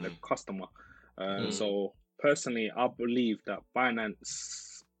to protect the customer. So personally, I believe that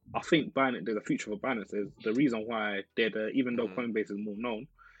Binance. I think Binance. There's a future for Binance. There's the reason why even though Coinbase is more known,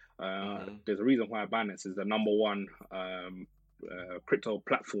 there's a reason why Binance is the number one crypto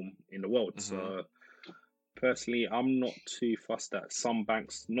platform in the world. So personally, I'm not too fussed that some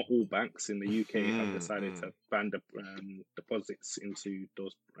banks, not all banks in the UK, have decided to ban the deposits into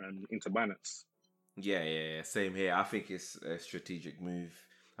Binance. Yeah. Same here. I think it's a strategic move.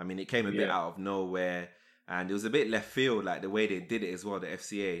 I mean, it came a bit out of nowhere, and it was a bit left field, like the way they did it as well. The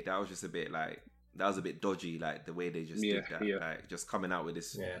FCA, that was just a bit dodgy, like the way they just did that, like just coming out with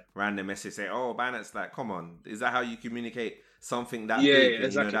this random message saying, "Oh, Binance, like, come on, is that how you communicate something that big? And,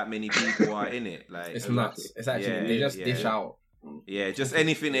 exactly. that many people are in it? Like, it's nuts. It's actually they just dish out. Yeah, just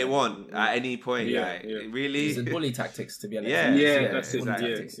anything they want at any point. Really, it's bully tactics, to be honest. That's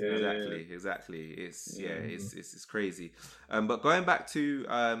it. Exactly. It's crazy. But going back to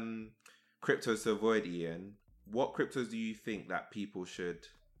cryptos to avoid, Ian, what cryptos do you think that people should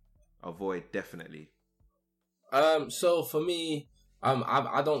avoid? Definitely. So for me,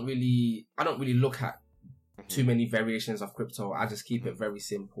 I don't really look at too many variations of crypto. I just keep it very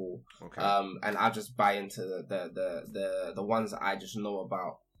simple. Okay. And I just buy into the ones that I just know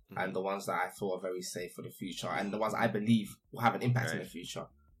about, and the ones that I feel are very safe for the future, and the ones I believe will have an impact in the future,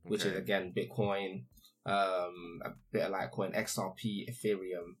 which is again Bitcoin, a bit of Litecoin, XRP,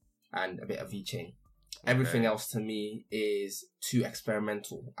 Ethereum, and a bit of VeChain. Everything else to me is too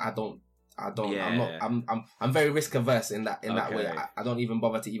experimental. I'm very risk averse in that way. I don't even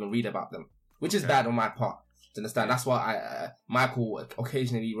bother to even read about them, which is bad on my part. Do you understand? That's why Michael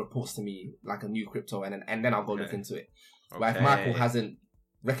occasionally reports to me like a new crypto, and then I'll go look into it. But if Michael hasn't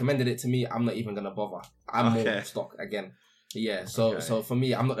recommended it to me, I'm not even gonna bother. I'm more stock again. Yeah. So for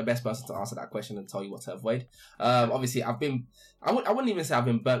me, I'm not the best person to answer that question and tell you what to avoid. Obviously, I wouldn't even say I've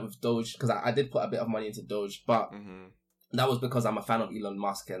been burnt with Doge, because I did put a bit of money into Doge, but that was because I'm a fan of Elon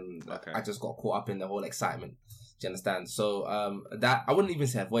Musk, and I just got caught up in the whole excitement. Do you understand? So that I wouldn't even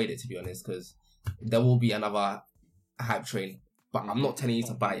say avoid it, to be honest, because there will be another hype train. But I'm not telling you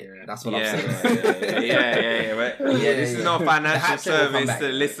to buy it. That's what I'm saying. Right? This is not financial service to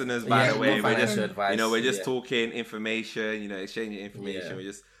listeners, by the way. We're just advice. We're just talking information. Exchanging information. We're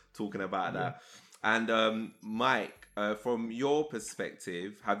just talking about that. And Mike, from your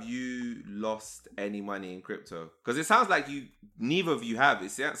perspective, have you lost any money in crypto? Because it sounds like neither of you have.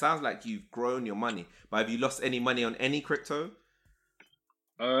 It sounds like you've grown your money, but have you lost any money on any crypto?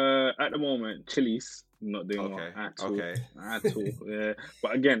 At the moment, Chili's not doing well at all. At all. Yeah.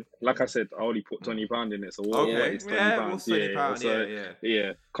 But again, like I said, I only put £20 in it. So what is £20?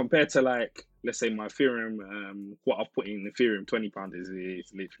 Yeah. Compared to let's say my Ethereum, what I've put in Ethereum, £20 is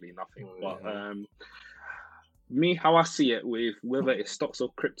literally nothing. But me, how I see it, with whether it's stocks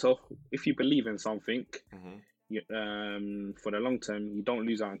or crypto, if you believe in something, for the long term, you don't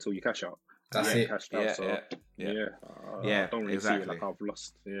lose out until you cash out. That's it. Cashed out, I don't really see it like I've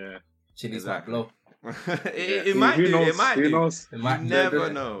lost. Yeah. Chili's might blow. It might do. It might do. Who knows? You never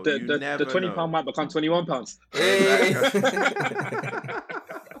know. The £20 might become £21.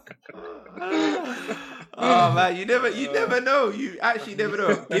 Oh man, you never know. You actually never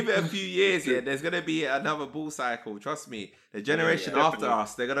know. Give it a few years, there's gonna be another bull cycle. Trust me. The generation after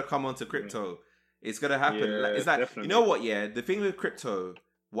us, they're gonna come onto crypto. It's gonna happen. It's like definitely. You know what? Yeah, the thing with crypto,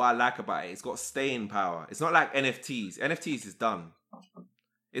 what I like about it, it's got staying power. It's not like NFTs. NFTs is done.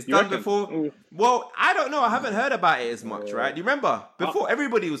 It's done before. Well, I don't know. I haven't heard about it as much, right? Do you remember? Before,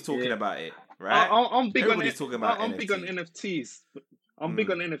 everybody was talking about it, right? I'm big Everybody's talking about I'm NFT. big on NFTs. I'm big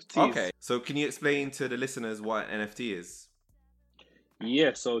on NFTs. Okay. So can you explain to the listeners what an NFT is?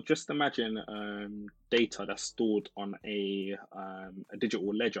 Yeah, so just imagine data that's stored on a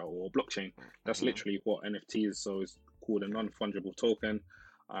digital ledger or blockchain. That's literally what NFT is. So it's called a non-fungible token.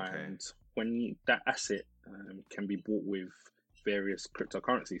 And when that asset can be bought with various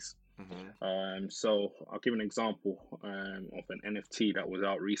cryptocurrencies. So I'll give an example of an NFT that was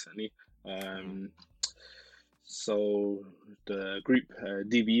out recently. So the group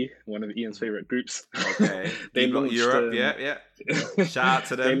DBE, one of Ian's favorite groups. Okay. They launched Europe, yeah. Shout out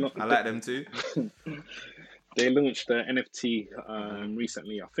to them. I like them too. They launched the NFT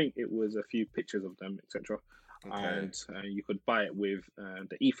recently. I think it was a few pictures of them, etc. Okay. And you could buy it with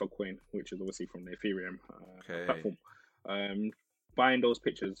the Ether coin, which is obviously from the Ethereum platform. Buying those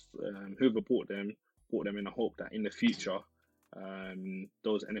pictures, whoever bought them in the hope that in the future,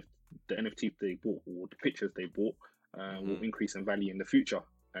 the NFT they bought or the pictures they bought will increase in value in the future.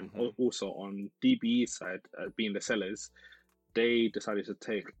 And also on DBE's side, being the sellers, they decided to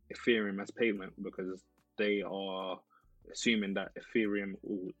take Ethereum as payment because they are assuming that Ethereum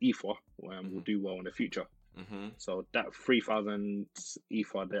or Ether will do well in the future. So that 3,000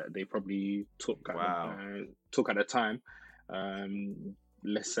 Ether that they probably took at the time,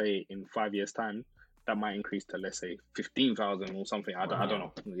 let's say in 5 years' time, that might increase to, let's say, 15,000 or something. I don't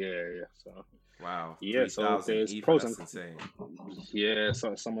know. Yeah. So wow. Yeah. So there's pros and cons. Yeah.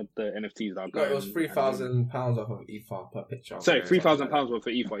 So some of the NFTs that it was £3,000 off of Ether per picture. Sorry, £3,000 worth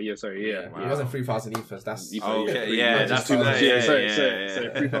of Ether. Yeah. Sorry. Yeah. Wow. It wasn't 3,000 Ethers. That's Ether, okay. Yeah. That's too much. Yeah. Sorry.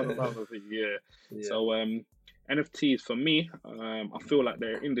 £3,000 worth of yeah. So NFTs for me, I feel like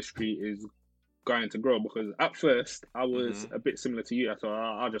their industry is going to grow because at first I was a bit similar to you. So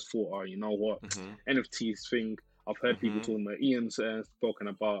I just thought, you know what, NFTs thing. I've heard people talking about. Ian's spoken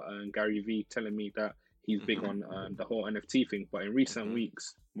about Gary Vee telling me that he's big on the whole NFT thing. But in recent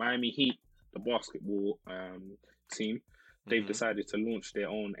weeks, Miami Heat, the basketball team, they've decided to launch their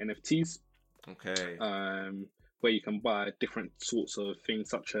own NFTs. Okay. Where you can buy different sorts of things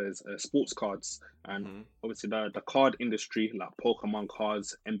such as sports cards and obviously the card industry like Pokemon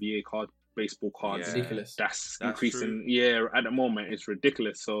cards, NBA cards, baseball cards, ridiculous. That's increasing. True. Yeah, at the moment it's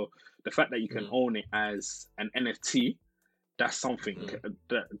ridiculous. So the fact that you can own it as an NFT, that's something.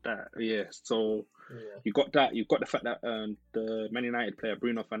 So you got that. You've got the fact that the Man United player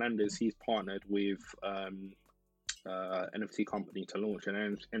Bruno Fernandes, he's partnered with NFT company to launch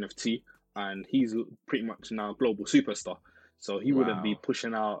an NFT, and he's pretty much now a global superstar. So he wouldn't be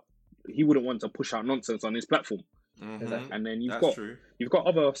pushing out. He wouldn't want to push out nonsense on his platform. And then you've got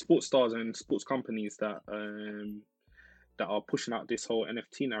other sports stars and sports companies that are pushing out this whole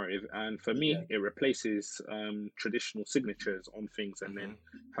NFT narrative, and for me it replaces traditional signatures on things and then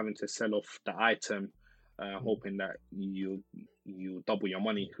having to sell off the item, hoping that you double your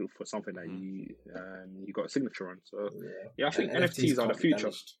money for something that you got a signature on. So I think NFTs are the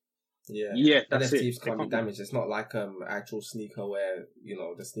future. That's NFTs it. can't be damaged. It's not like actual sneaker where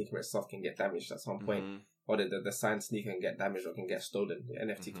the sneaker itself can get damaged at some point. Or the signed sneaker can get damaged or can get stolen. The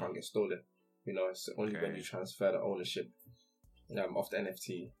NFT can't get stolen. It's only when you transfer the ownership of the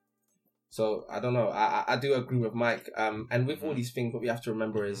NFT. So I don't know. I do agree with Mike. And with all these things, what we have to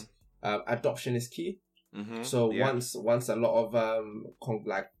remember is adoption is key. So once a lot of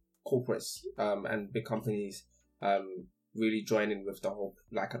corporates and big companies really join in with the whole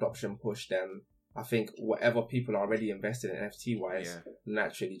adoption push, then I think whatever people are already invested in NFT wise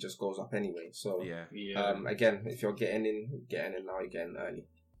naturally just goes up anyway. So again, if you're getting in now, you're getting early.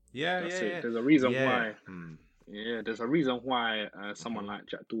 There's a reason why. There's a reason why someone like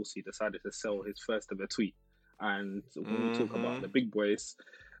Jack Dorsey decided to sell his first ever tweet. And when we talk about the big boys,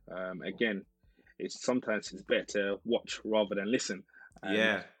 again, sometimes it's better to watch rather than listen.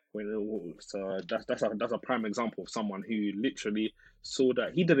 And so that's a prime example of someone who literally saw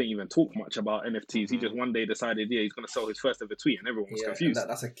that he didn't even talk much about NFTs. He just one day decided, he's going to sell his first ever tweet, and everyone was confused.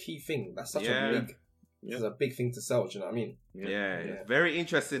 That's a key thing. That's such it's a big thing to sell. Do you know what I mean? It's very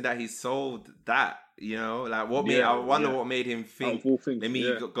interesting that he sold that. I wonder what made him think. Let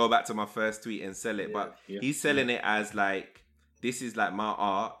me go back to my first tweet and sell it. But he's selling it as this is my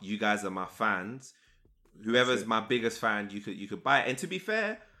art. You guys are my fans. Whoever's my biggest fan, you could buy it. And to be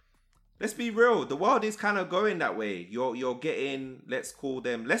fair, let's be real. The world is kind of going that way. You're getting, let's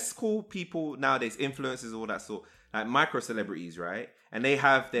call people nowadays influencers, all that sort, like micro celebrities, right? And they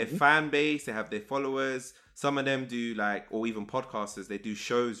have their fan base, they have their followers. Some of them do or even podcasters, they do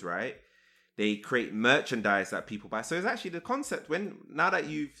shows, right? They create merchandise that people buy. So it's actually the concept. Now that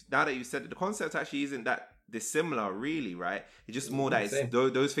you've said it, the concept actually isn't that dissimilar, really, right? It's just more that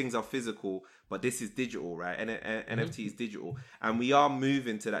those things are physical, but this is digital, right? And NFT is digital, and we are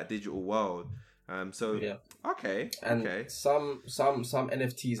moving to that digital world. Okay. Some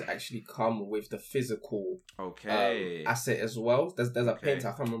NFTs actually come with the physical asset as well. There's a painter,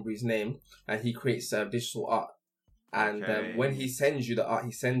 I can't remember his name, and he creates digital art. And when he sends you the art,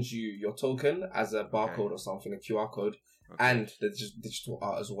 he sends you your token as a barcode or something, a QR code, and the digital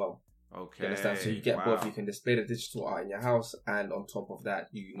art as well. Okay. You understand? So you get both. You can display the digital art in your house, and on top of that,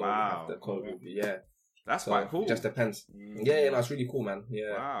 you know, you have the code with you. Yeah. That's quite cool. It just depends. Yeah, no, it's really cool, man.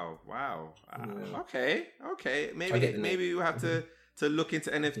 Yeah. Wow. Okay. Maybe we'll have to look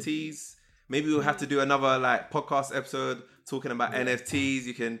into NFTs. Maybe we'll have to do another like podcast episode talking about NFTs.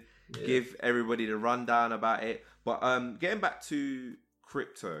 You can give everybody the rundown about it. But getting back to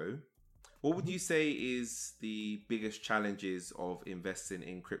crypto, what would you say is the biggest challenges of investing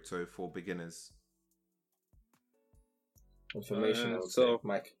in crypto for beginners? Information.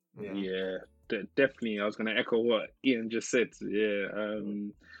 Mike. Yeah, definitely. I was going to echo what Ian just said. Yeah,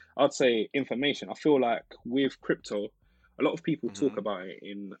 I'd say information. I feel like with crypto, a lot of people talk about it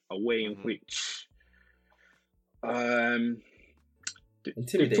in a way in which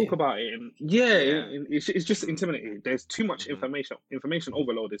they talk about it. It's just intimidating. There's too much information. Information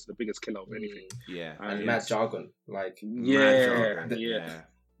overload is the biggest killer of anything. Yeah, and mad jargon. Like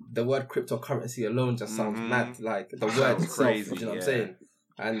the word cryptocurrency alone just sounds mad. Like the word itself, crazy, you know what I'm saying?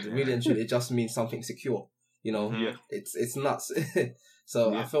 And really and truly, it just means something secure. You know, it's nuts.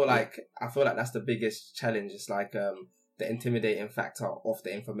 So I feel like that's the biggest challenge. It's like the intimidating factor of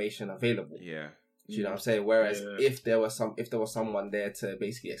the information available. Yeah. Do you know what I'm saying? Whereas if there was someone there to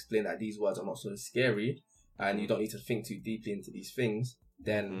basically explain that these words are not so scary and you don't need to think too deeply into these things,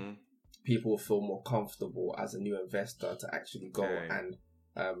 then people will feel more comfortable as a new investor to actually go and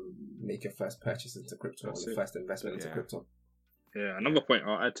make your first purchase into crypto or your first investment into crypto. Yeah, another point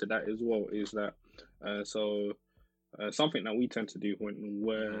I'll add to that as well is that something that we tend to do when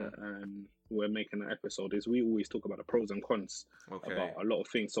we're making an episode is we always talk about the pros and cons about a lot of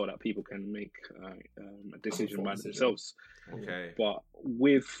things so that people can make a decision by themselves. Okay. But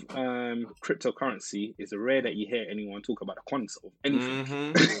with cryptocurrency, it's rare that you hear anyone talk about the cons of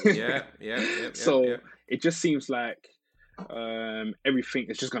anything. It just seems like everything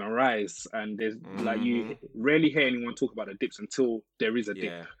is just gonna rise, and there's like you rarely hear anyone talk about the dips until there is a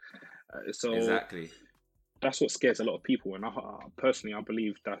dip. Exactly. That's what scares a lot of people, and I personally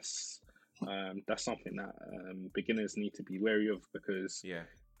believe that's something that beginners need to be wary of, because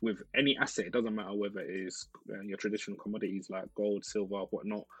with any asset, it doesn't matter whether it is your traditional commodities like gold, silver,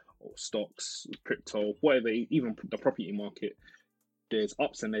 whatnot, or stocks, crypto, whatever, even the property market. There's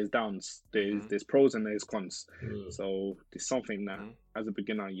ups and there's downs. There's pros and there's cons. So it's something that, as a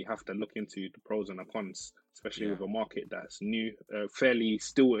beginner, you have to look into the pros and the cons, especially with a market that's new, fairly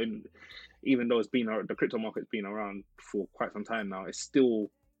still in. Even though the crypto market's been around for quite some time now, it's still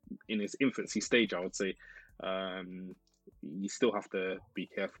in its infancy stage, I would say. You still have to be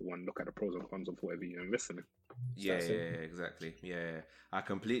careful and look at the pros and cons of whatever you're investing in. Exactly. Yeah, I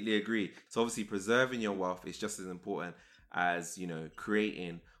completely agree. So obviously, preserving your wealth is just as important as, you know,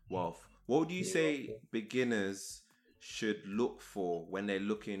 creating wealth. What would you say beginners should look for when they're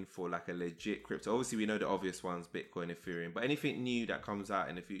looking for like a legit crypto? Obviously, we know the obvious ones, Bitcoin, Ethereum, but anything new that comes out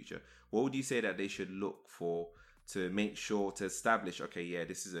in the future, what would you say that they should look for to make sure to establish, okay,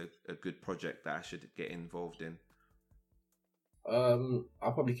 this is a good project that I should get involved in?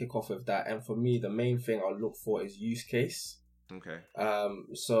 I'll probably kick off with that. And for me, the main thing I'll look for is use case. Okay.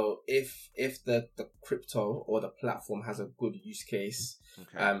 So if the crypto or the platform has a good use case,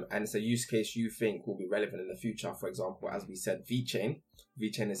 and it's a use case you think will be relevant in the future, for example, as we said, VeChain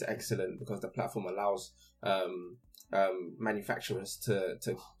is excellent because the platform allows manufacturers to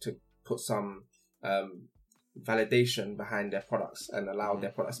put some validation behind their products and allow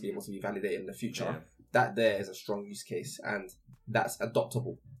their products to be able to be validated in the future. That there is a strong use case, and that's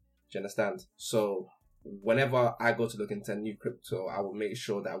adoptable. Do you understand? So whenever I go to look into new crypto, I will make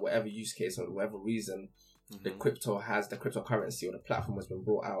sure that whatever use case or whatever reason the cryptocurrency or the platform has been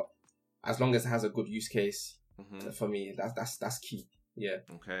brought out, as long as it has a good use case, for me, that's key. Yeah.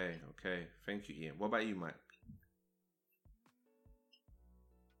 Okay. Thank you, Ian. What about you, Mike?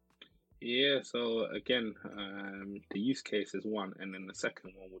 Yeah, so again, the use case is one, and then the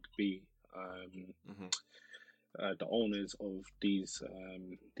second one would be the owners of these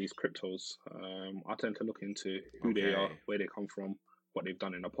cryptos. I tend to look into who they are, where they come from, what they've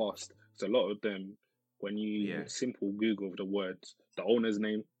done in the past. So a lot of them, when you simple Google the words, the owner's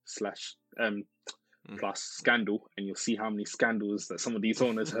name / plus scandal, and you'll see how many scandals that some of these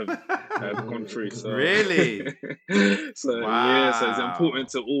owners have gone through. So, really? So it's important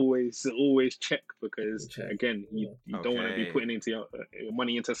to always check, because again, you don't want to be putting into your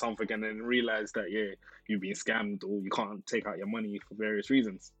money into something and then realize that you've been scammed, or you can't take out your money for various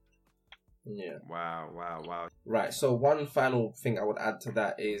reasons. Yeah. Wow. Right. So one final thing I would add to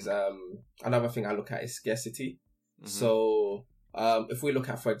that is another thing I look at is scarcity. So if we look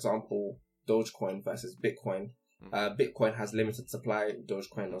at, for example, Dogecoin versus Bitcoin, Bitcoin has limited supply,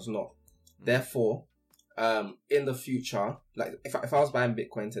 Dogecoin does not. Therefore, in the future, like if I was buying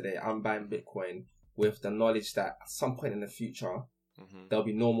Bitcoin today, I'm buying Bitcoin with the knowledge that at some point in the future, there'll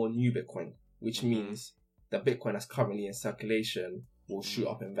be no more new Bitcoin, which means the Bitcoin that's currently in circulation will shoot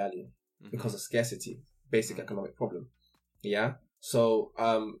up in value because of scarcity, basic economic problem. Yeah. So,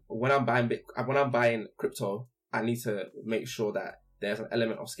 when I'm buying crypto, I need to make sure that there's an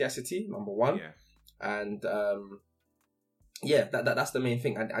element of scarcity, number one. Yeah. And, that's the main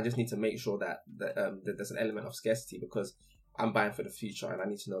thing. I just need to make sure that there's an element of scarcity because I'm buying for the future, and I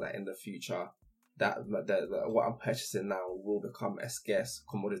need to know that in the future that what I'm purchasing now will become a scarce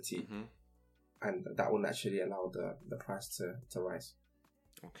commodity, and that will naturally allow the price to rise.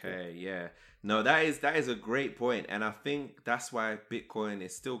 Okay, yeah. No, that is a great point, and I think that's why Bitcoin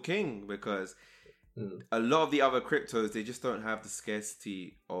is still king, because a lot of the other cryptos, they just don't have the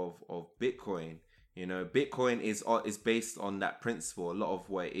scarcity of Bitcoin. You know, Bitcoin is based on that principle. A lot of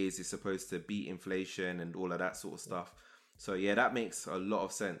what it is supposed to beat inflation and all of that sort of stuff. So yeah, that makes a lot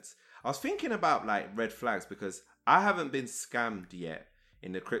of sense. I was thinking about like red flags because I haven't been scammed yet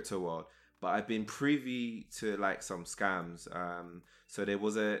in the crypto world, but I've been privy to like some scams. So there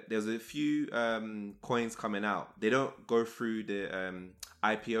was a few coins coming out. They don't go through the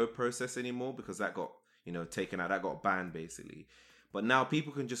IPO process anymore because that got taken out. That got banned basically. But now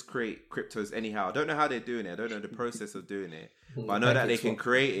people can just create cryptos anyhow. I don't know how they're doing it. I don't know the process of doing it. But I know that they can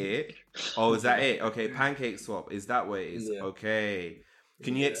create it. Oh, is that it? Okay, PancakeSwap. Is that what it is? Yeah. Okay.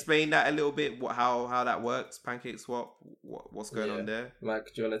 Can you explain that a little bit? How that works? PancakeSwap. What's going on there?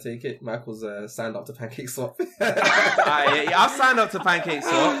 Mike, do you want to take it? Michael's signed up to PancakeSwap. I'll sign up to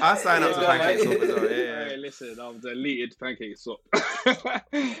PancakeSwap. I'll sign up to PancakeSwap as well. Yeah. Hey, listen, I've deleted PancakeSwap.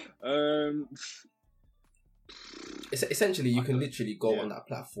 Essentially, you can literally go on that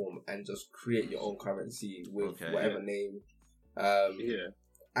platform and just create your own currency with whatever name,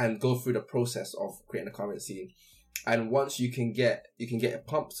 and go through the process of creating a currency. And once you can get it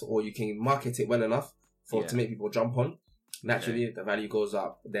pumped, or you can market it well enough to make people jump on, naturally the value goes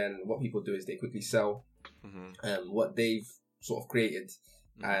up. Then what people do is they quickly sell what they've sort of created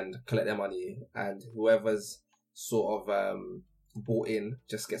and collect their money, and whoever's sort of bought in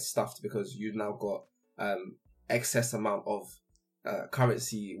just gets stuffed because you've now got excess amount of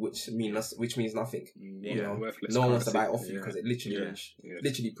currency, which means nothing. Worthless. No one wants to buy it off you because it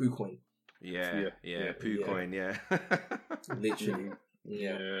literally poo coin. Poo coin. Yeah, literally.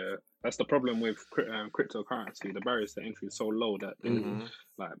 Yeah, that's the problem with cryptocurrency. The barriers to entry is so low that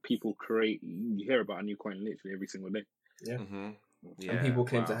like people you hear about a new coin literally every single day. And people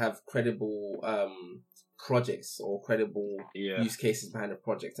claim to have credible projects or credible use cases behind a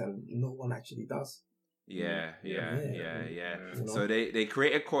project, and no one actually does. Yeah. So they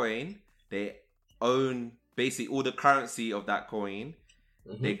create a coin. They own basically all the currency of that coin.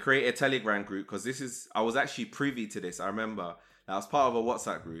 They create a Telegram group, because I was actually privy to this. I remember I was part of a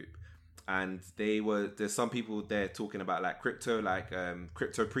WhatsApp group, and there's some people there talking about like crypto,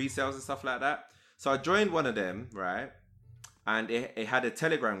 crypto pre-sales and stuff like that. So I joined one of them, right? And it had a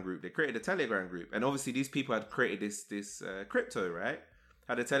Telegram group. They created a Telegram group, and obviously these people had created this crypto, right?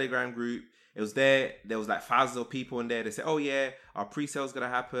 Had a Telegram group. It was there was like thousands of people in there. They said, oh yeah, our pre-sale's gonna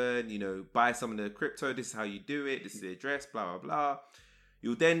happen, buy some of the crypto, this is how you do it, this is the address, blah blah blah.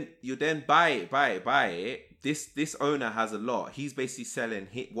 You then buy it. This owner has a lot. He's basically selling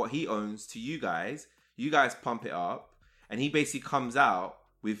what he owns to you guys. You guys pump it up, and he basically comes out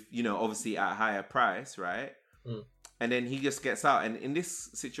with obviously at a higher price, right? And then he just gets out. And in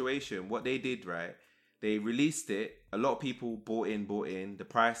this situation, what they did, right? They released it. A lot of people bought in. The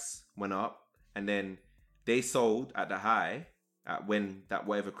price went up, and then they sold at the high, at when that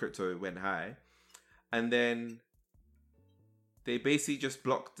whatever crypto went high, and then they basically just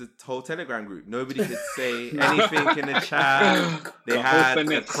blocked the whole Telegram group. Nobody could say anything in the chat. They had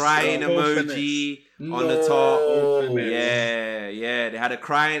a crying emoji on the top. Yeah. They had a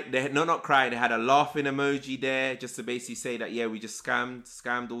crying. Not crying. They had a laughing emoji there, just to basically say that we just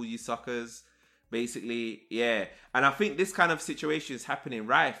scammed all you suckers. Basically, yeah. And I think this kind of situation is happening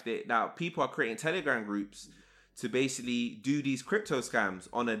rife. Now people are creating Telegram groups to basically do these crypto scams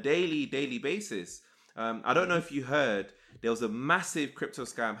on a daily basis. I don't know if you heard, there was a massive crypto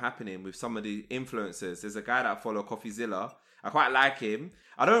scam happening with some of the influencers. There's a guy that I follow, Coffeezilla. I quite like him.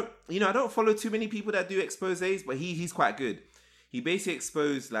 I don't follow too many people that do exposés, but he's quite good. He basically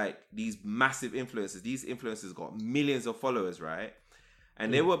exposed like these massive influencers. These influencers got millions of followers, right?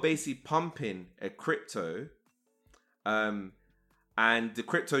 And they were basically pumping a crypto, and the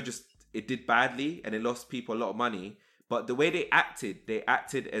crypto it did badly, and it lost people a lot of money. But the way they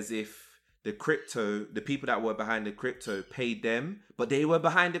acted as if the people that were behind the crypto paid them, but they were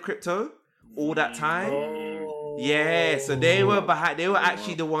behind the crypto. all that time. Oh. Yeah, so they were behind. They were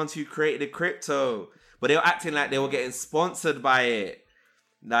actually the ones who created the crypto, but they were acting like they were getting sponsored by it.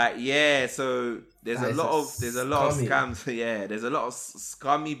 Like, yeah, so there's a lot of scams. Yeah, there's a lot of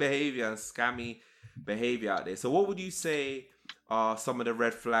scummy behavior and scammy behavior out there. So what would you say are some of the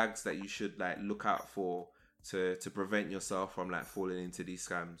red flags that you should like look out for to prevent yourself from like falling into these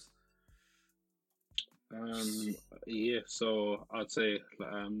scams? Yeah, so I'd say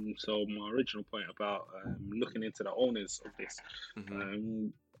so my original point about looking into the owners of this.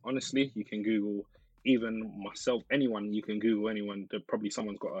 Honestly, you can Google even myself, anyone. You can Google anyone. Probably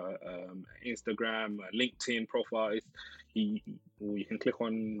someone's got a Instagram, a LinkedIn profile. Or you can click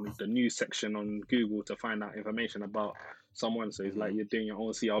on the news section on Google to find out information about someone. So it's like you're doing your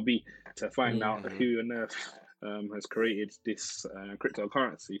own CRB to find out who on earth has created this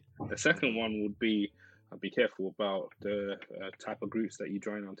cryptocurrency. The second one would be careful about the type of groups that you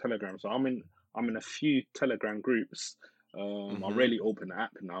join on Telegram. So I'm in a few Telegram groups. I rarely open the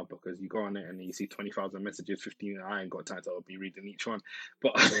app now because you go on it and you see 20,000 messages, 15. I ain't got time to be reading each one.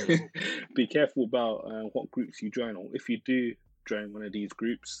 But be careful about what groups you join, or if you do join one of these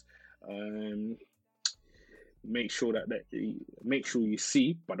groups, make sure you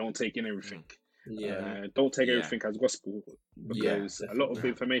see, but don't take in everything. Don't take everything as gospel, because a lot of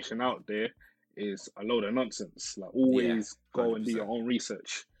information out there is a load of nonsense. Like, always go and do your own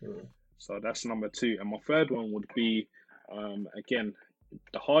research. So that's number 2. And my third one would be, again,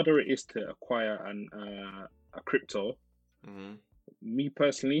 the harder it is to acquire a crypto, me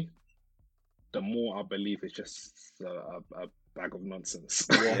personally, the more I believe it's just a bag of nonsense.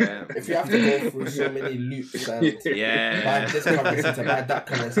 If you have to go through so many loops and buy this currency to buy that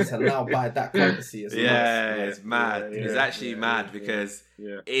currency to now buy that currency, it's mad. It's actually mad because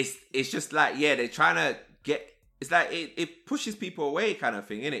it's just like, they're trying to get, it's like it pushes people away kind of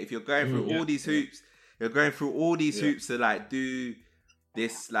thing, innit? If you're going through all these hoops, you're going through all these hoops to like do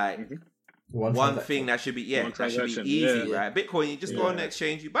this like one thing that should be that should be easy, right? Bitcoin, you just go on the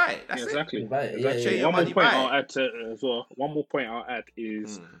exchange, you buy it. That's exactly. it. You buy it. One more point I'll add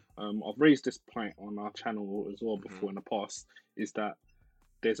is I've raised this point on our channel as well before in the past, is that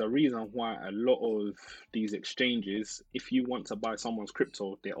there's a reason why a lot of these exchanges, if you want to buy someone's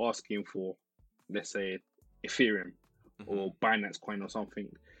crypto, they're asking for, let's say, Ethereum or Binance Coin or something.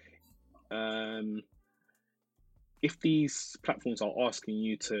 If these platforms are asking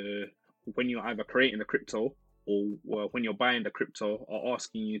you to, when you're either creating the crypto or when you're buying the crypto, are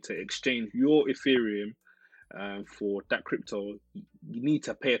asking you to exchange your Ethereum for that crypto, you need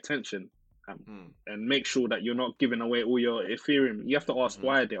to pay attention and make sure that you're not giving away all your Ethereum. You have to ask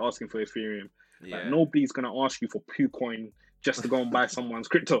why they're asking for Ethereum. Like, nobody's going to ask you for PooCoin just to go and buy someone's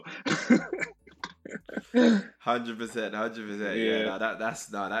crypto. 100%.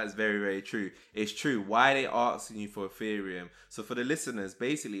 That is very, very true. It's true. Why they asking you for Ethereum? So for the listeners,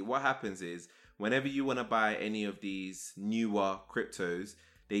 basically what happens is whenever you want to buy any of these newer cryptos,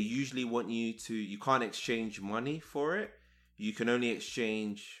 they usually want you can't exchange money for it. You can only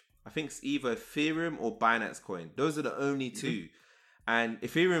exchange, I think it's either Ethereum or Binance Coin. Those are the only two. And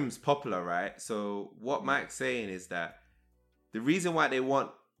Ethereum's popular, right? So what Mike's saying is that the reason why they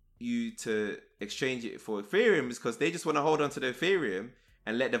want you to exchange it for Ethereum is because they just want to hold on to the Ethereum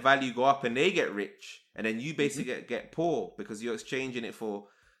and let the value go up and they get rich, and then you basically get poor because you're exchanging it for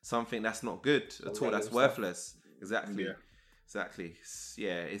something that's not good at all, that's worthless. Exactly.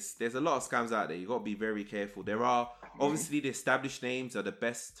 There's a lot of scams out there. You got to be very careful. There are obviously the established names are the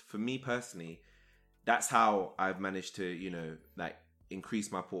best for me personally. That's how I've managed to like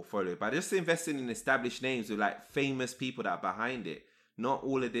increase my portfolio by just investing in established names with like famous people that are behind it. Not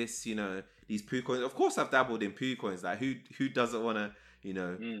all of this, these PooCoins. Of course, I've dabbled in PooCoins. Like, who doesn't want to, do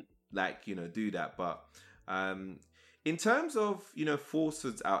that? But in terms of,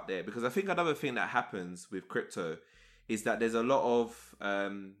 falsehoods out there, because I think another thing that happens with crypto is that there's a lot of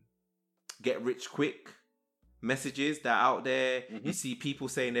get rich quick messages that are out there. You see people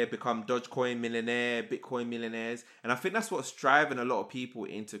saying they become Dogecoin millionaire, Bitcoin millionaires, and I think that's what's driving a lot of people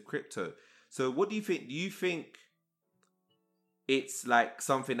into crypto. So, what do you think? Do you think it's like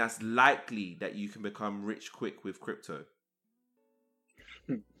something that's likely that you can become rich quick with crypto?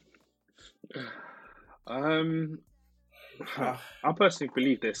 I personally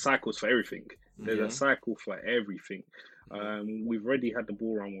believe there's cycles for everything. There's a cycle for everything. We've already had the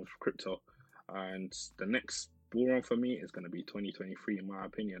bull run with crypto, and the next bull run for me is going to be 2023, in my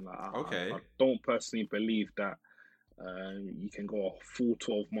opinion. I don't personally believe that you can go a full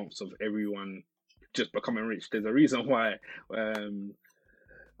 12 months of everyone just becoming rich. There's a reason why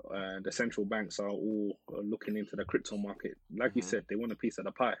the central banks are all looking into the crypto market. Like you said, they want a piece of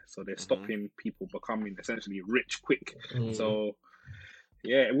the pie, so they're stopping people becoming essentially rich quick. So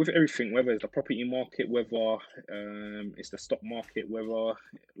yeah, with everything, whether it's the property market, whether it's the stock market, whether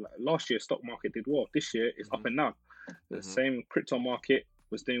last year stock market did well, this year it's up and down. The same crypto market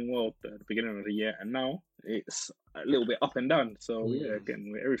was doing well at the beginning of the year, and now it's a little bit up and down. So yeah,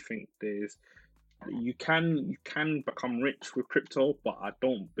 again, with everything, you can become rich with crypto, but I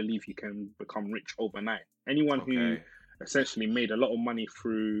don't believe you can become rich overnight. Anyone who essentially made a lot of money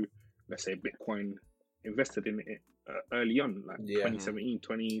through, let's say, Bitcoin, invested in it early on, like 2017,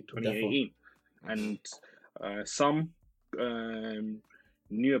 2018, and some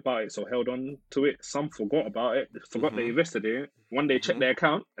knew about it, so held on to it. Some forgot about it, forgot they invested in it. One day checked their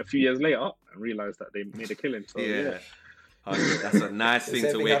account a few years later and realized that they made a killing. So yeah. That's a nice thing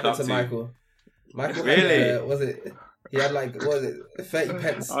to wake up to. Michael Really? Was it? He had like, what was it, 30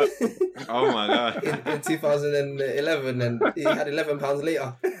 pence? Oh my God. in 2011, and he had £11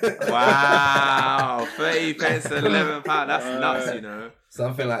 later. Wow. 30 pence and £11. That's nuts, you know.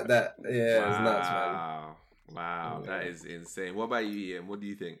 Something like that. Yeah, it's nuts, man. Wow, that is insane. What about you, Ian? What do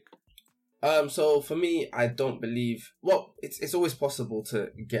you think? So for me, I don't believe. Well, it's always possible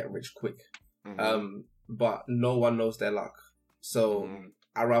to get rich quick, but no one knows their luck. So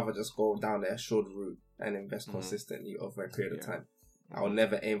I'd rather just go down the assured route and invest consistently over a period of time. I'll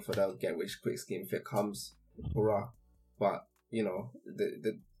never aim for that get rich quick scheme. If it comes, hurrah! But you know,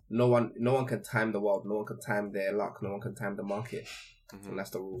 no one can time the world. No one can time their luck. No one can time the market, and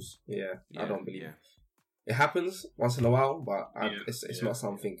that's the rules. Yeah, I don't believe it. It happens once in a while, but it's not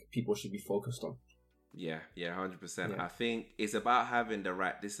something people should be focused on. Yeah, 100%. I think it's about having the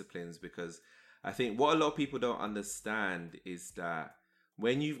right disciplines, because I think what a lot of people don't understand is that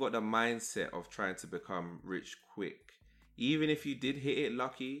when you've got the mindset of trying to become rich quick, even if you did hit it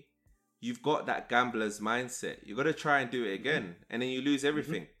lucky, you've got that gambler's mindset. You got to try and do it again, and then you lose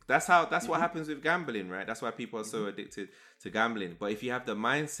everything. That's what happens with gambling, right? That's why people are so addicted to gambling. But if you have the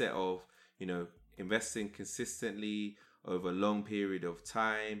mindset of, you know, investing consistently over a long period of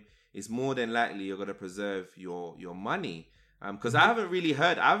time, it's more than likely you're going to preserve your money. Because I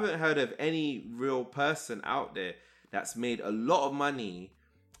haven't heard of any real person out there that's made a lot of money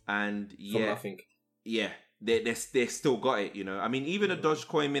and they still got it, you know. I mean, even a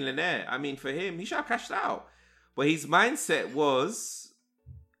Dogecoin millionaire, I mean, for him, he should have cashed out, but his mindset was,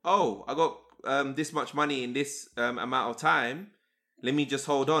 I got this much money in this amount of time, let me just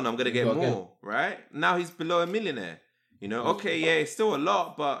hold on, I'm gonna get more, right? Now he's below a millionaire, you know. Okay, it's still a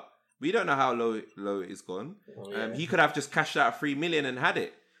lot, but we don't know how low it's gone. He could have just cashed out 3 million and had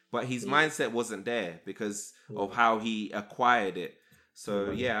it, but his mindset wasn't there because of how he acquired it.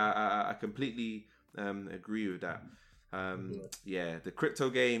 So I completely agree with that. The crypto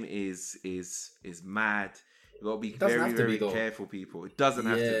game is mad. You got to be very careful, people. It doesn't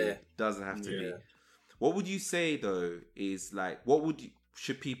have to be. It doesn't have to be. What would you say though is like,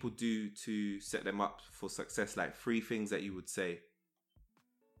 should people do to set them up for success? Like 3 things that you would say.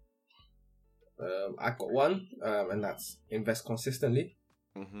 I got one, and that's invest consistently.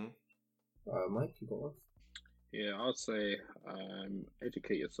 Mike, you got one? Yeah, I'd say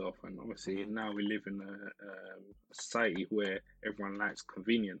educate yourself, and obviously now we live in a society where everyone likes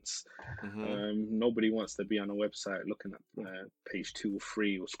convenience. Nobody wants to be on a website looking at page 2 or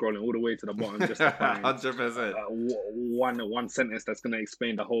 3 or scrolling all the way to the bottom just to find 100%. One sentence that's going to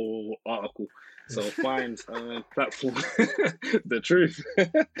explain the whole article. So find platform, the truth.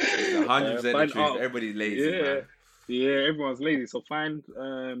 100% the truth. Everybody's lazy. Man. Yeah, everyone's lazy. So find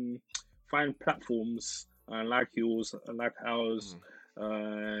platforms like yours, like ours,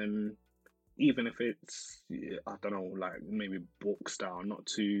 even if it's, I don't know, like maybe books that are not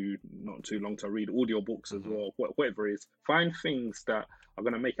too long to read, audio books as well, whatever it is. Find things that are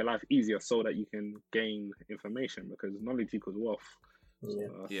going to make your life easier so that you can gain information, because knowledge equals wealth.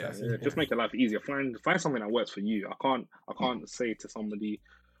 Just make your life easier. Find something that works for you. I can't say to somebody,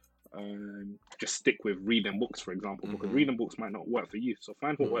 just stick with reading books, for example, because reading books might not work for you. So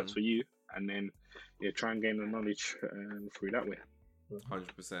find what works for you, and then try and gain the knowledge through that way.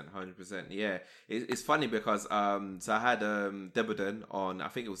 100%. Yeah, it's funny because so I had Debadan on, I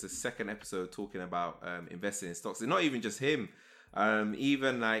think it was the 2nd episode, talking about investing in stocks. And not even just him,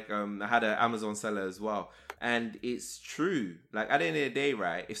 even like I had an Amazon seller as well. And it's true, like at the end of the day,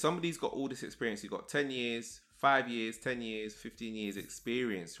 right, if somebody's got all this experience, you've got 10 years, 5 years, 10 years, 15 years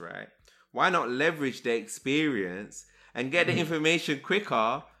experience, right? Why not leverage the experience and get the information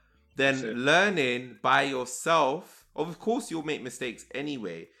quicker than learning by yourself? Of course, you'll make mistakes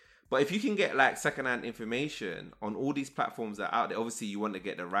anyway, But if you can get like secondhand information on all these platforms that are out there, obviously you want to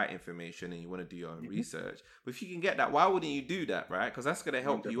get the right information and you want to do your own research. But if you can get that, why wouldn't you do that, right? Because that's going to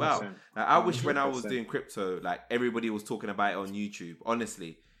help you out. 100%. Like, I wish when I 100%. was doing crypto, like everybody was talking about it on YouTube.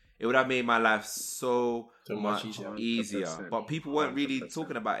 Honestly, it would have made my life so much easier. 100%. But people weren't really 100%.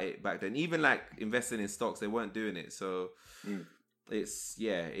 talking about it back then. Even like investing in stocks, they weren't doing it. So it's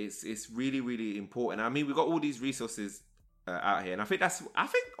really, really important. I mean, we got all these resources out here, and I think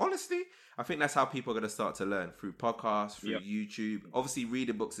honestly that's how people are going to start to learn, through podcasts, through YouTube. Obviously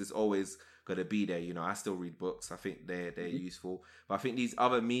reading books is always going to be there. You know, I still read books. I think they're useful, but I think these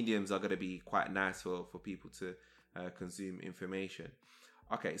other mediums are going to be quite nice for people to consume information.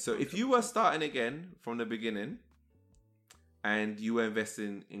 Okay, so if you were starting again from the beginning and you were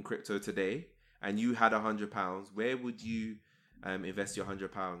investing in crypto today and you had £100, where would you invest your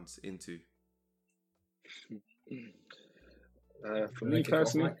 £100 into? For me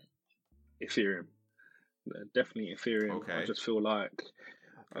personally, Ethereum. Definitely Ethereum. Okay. I just feel like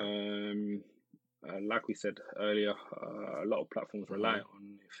we said earlier, a lot of platforms rely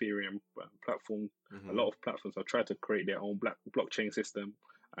on Ethereum platform. A lot of platforms have tried to create their own blockchain system,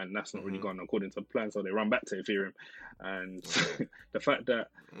 and that's not really gone according to plan, so they run back to Ethereum. And the fact that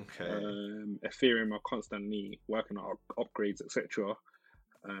Ethereum are constantly working on upgrades, etc.,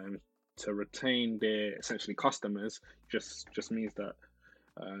 to retain their essentially customers, just means that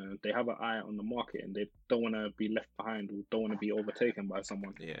they have an eye on the market and they don't want to be left behind or don't want to be overtaken by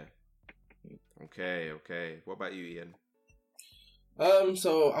someone. Yeah. Okay. What about you, Ian?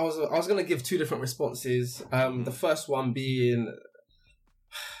 So I was gonna give two different responses. The first one being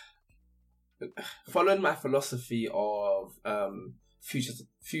following my philosophy of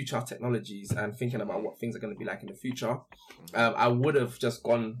future technologies and thinking about what things are going to be like in the future. I would have just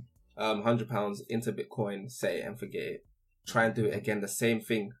gone £100 into Bitcoin, set it and forget it. Try and do it again, the same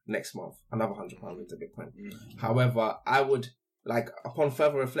thing next month, another £100 into Bitcoin. However, I would, upon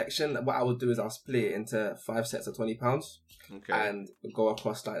further reflection, what I would do is I'll split it into 5 sets of £20 and go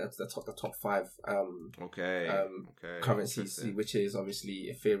across the top 5 currencies, which is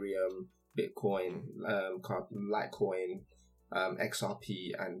obviously Ethereum, Bitcoin, Litecoin,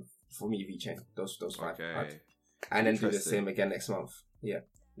 XRP, and for me VeChain. Those 5. Right? And then do the same again next month. Yeah.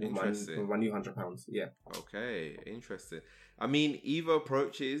 With my new £100. Yeah. Okay, interesting. I mean, either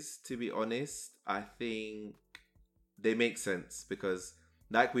approaches, to be honest, I think they make sense because,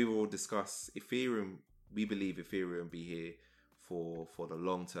 like we will discuss, Ethereum, we believe Ethereum be here for the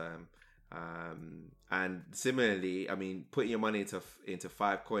long term. And similarly, I mean, putting your money into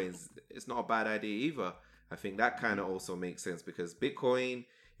 5 coins, it's not a bad idea either. I think that kind of also makes sense because Bitcoin,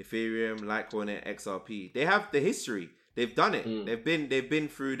 Ethereum, Litecoin, and XRP, they have the history. They've done it. They've been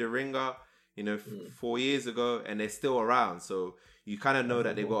through the ringer, 4 years ago, and they're still around. So you kind of know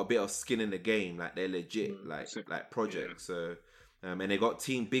that they've got a bit of skin in the game, like they're legit, like projects. So, and they got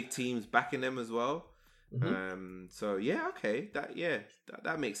big teams backing them as well. So yeah, okay,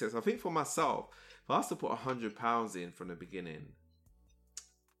 that makes sense. I think for myself, if I was to put £100 in from the beginning,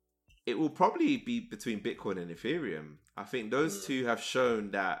 it will probably be between Bitcoin and Ethereum. I think those two have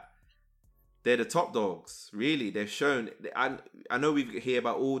shown that they're the top dogs. Really, they've shown. I know we hear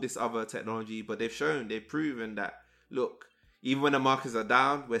about all this other technology, but they've proven that. Look, even when the markets are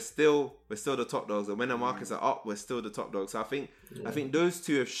down, we're still the top dogs, and when the markets are up, we're still the top dogs. So I think those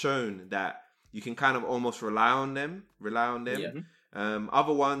two have shown that you can kind of almost rely on them.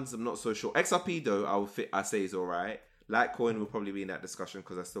 Other ones, I'm not so sure. XRP though, I say is all right. Litecoin will probably be in that discussion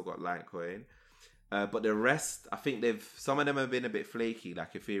because I still got Litecoin. But the rest, I think some of them have been a bit flaky,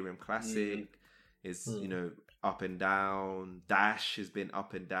 like Ethereum Classic is, up and down. Dash has been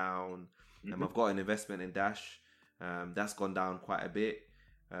up and down. I've got an investment in Dash. That's gone down quite a bit.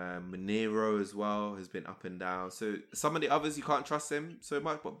 Monero as well has been up and down. So some of the others, you can't trust them so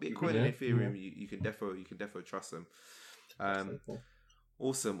much, but Bitcoin and Ethereum, you can definitely trust them.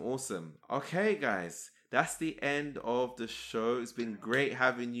 Awesome. Okay, guys. That's the end of the show. It's been great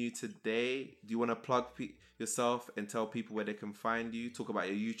having you today. Do you want to plug yourself and tell people where they can find you? Talk about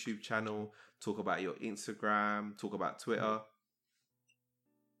your YouTube channel. Talk about your Instagram. Talk about Twitter.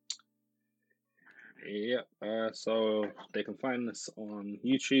 Yeah. So they can find us on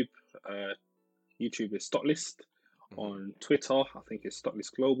YouTube. YouTube is Stocklist. On Twitter, I think it's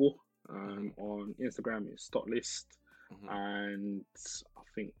Stocklist Global. On Instagram, it's Stocklist. And I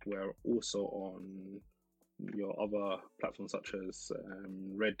think we're also on your other platforms such as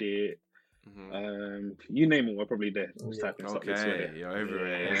Reddit, you name it, we're probably there. Just type in okay, you're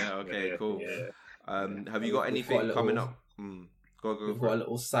everywhere. Yeah. Okay, cool. Yeah. Have you got anything coming up? We've got a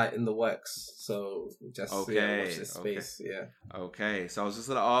little site in the works, so just watch this space. Yeah. Okay, so I was just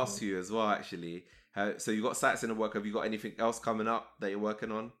gonna ask you as well, actually. So you got sites in the work. Have you got anything else coming up that you're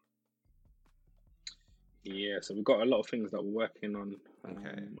working on? Yeah, so we've got a lot of things that we're working on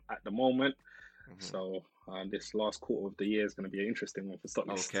at the moment. So this last quarter of the year is going to be an interesting one for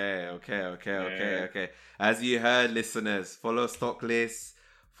Stocklist. Okay. As you heard, listeners, follow Stocklist,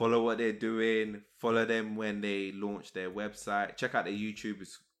 follow what they're doing, follow them when they launch their website. Check out their YouTube;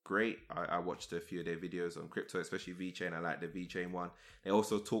 it's great. I watched a few of their videos on crypto, especially VeChain. I like the VeChain one. They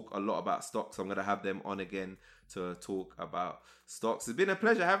also talk a lot about stocks. So I'm going to have them on again to talk about stocks. It's been a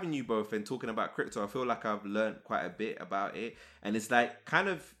pleasure having you both and talking about crypto. I feel like I've learned quite a bit about it, and it's like kind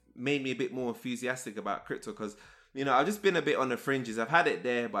of made me a bit more enthusiastic about crypto because, you know, I've just been a bit on the fringes. I've had it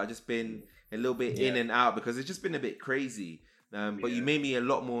there, but I've just been a little bit in and out because it's just been a bit crazy. But you made me a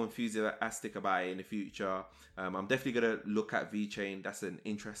lot more enthusiastic about it in the future. I'm definitely going to look at VeChain. That's an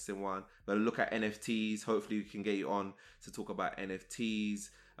interesting one. But look at NFTs. Hopefully we can get you on to talk about NFTs.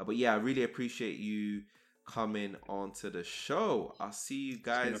 But yeah, I really appreciate you coming on to the show. I'll see you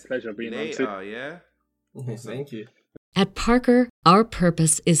guys it's been a pleasure being later. on too. Yeah. Thank you. At Parker, our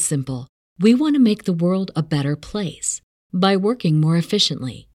purpose is simple. We want to make the world a better place by working more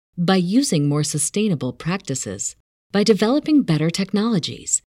efficiently, by using more sustainable practices, by developing better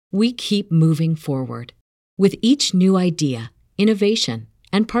technologies. We keep moving forward. With each new idea, innovation,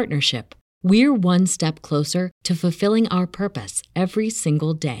 and partnership, we're one step closer to fulfilling our purpose every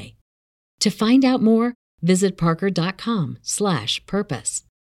single day. To find out more, visit parker.com/purpose.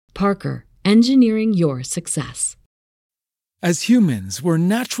 Parker, engineering your success. As humans, we're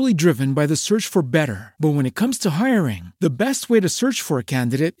naturally driven by the search for better. But when it comes to hiring, the best way to search for a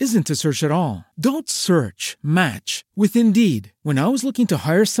candidate isn't to search at all. Don't search, match with Indeed. When I was looking to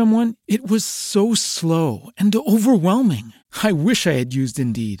hire someone, it was so slow and overwhelming. I wish I had used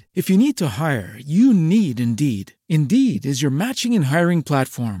Indeed. If you need to hire, you need Indeed. Indeed is your matching and hiring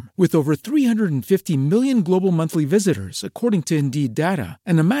platform with over 350 million global monthly visitors, according to Indeed data,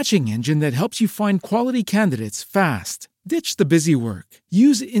 and a matching engine that helps you find quality candidates fast. Ditch the busy work.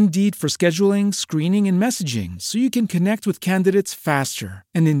 Use Indeed for scheduling, screening, and messaging so you can connect with candidates faster.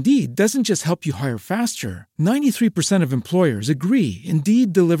 And Indeed doesn't just help you hire faster. 93% of employers agree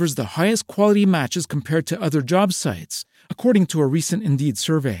Indeed delivers the highest quality matches compared to other job sites, according to a recent Indeed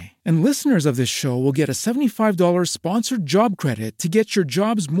survey. And listeners of this show will get a $75 sponsored job credit to get your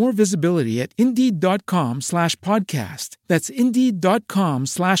jobs more visibility at Indeed.com/podcast. That's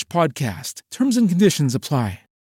Indeed.com/podcast. Terms and conditions apply.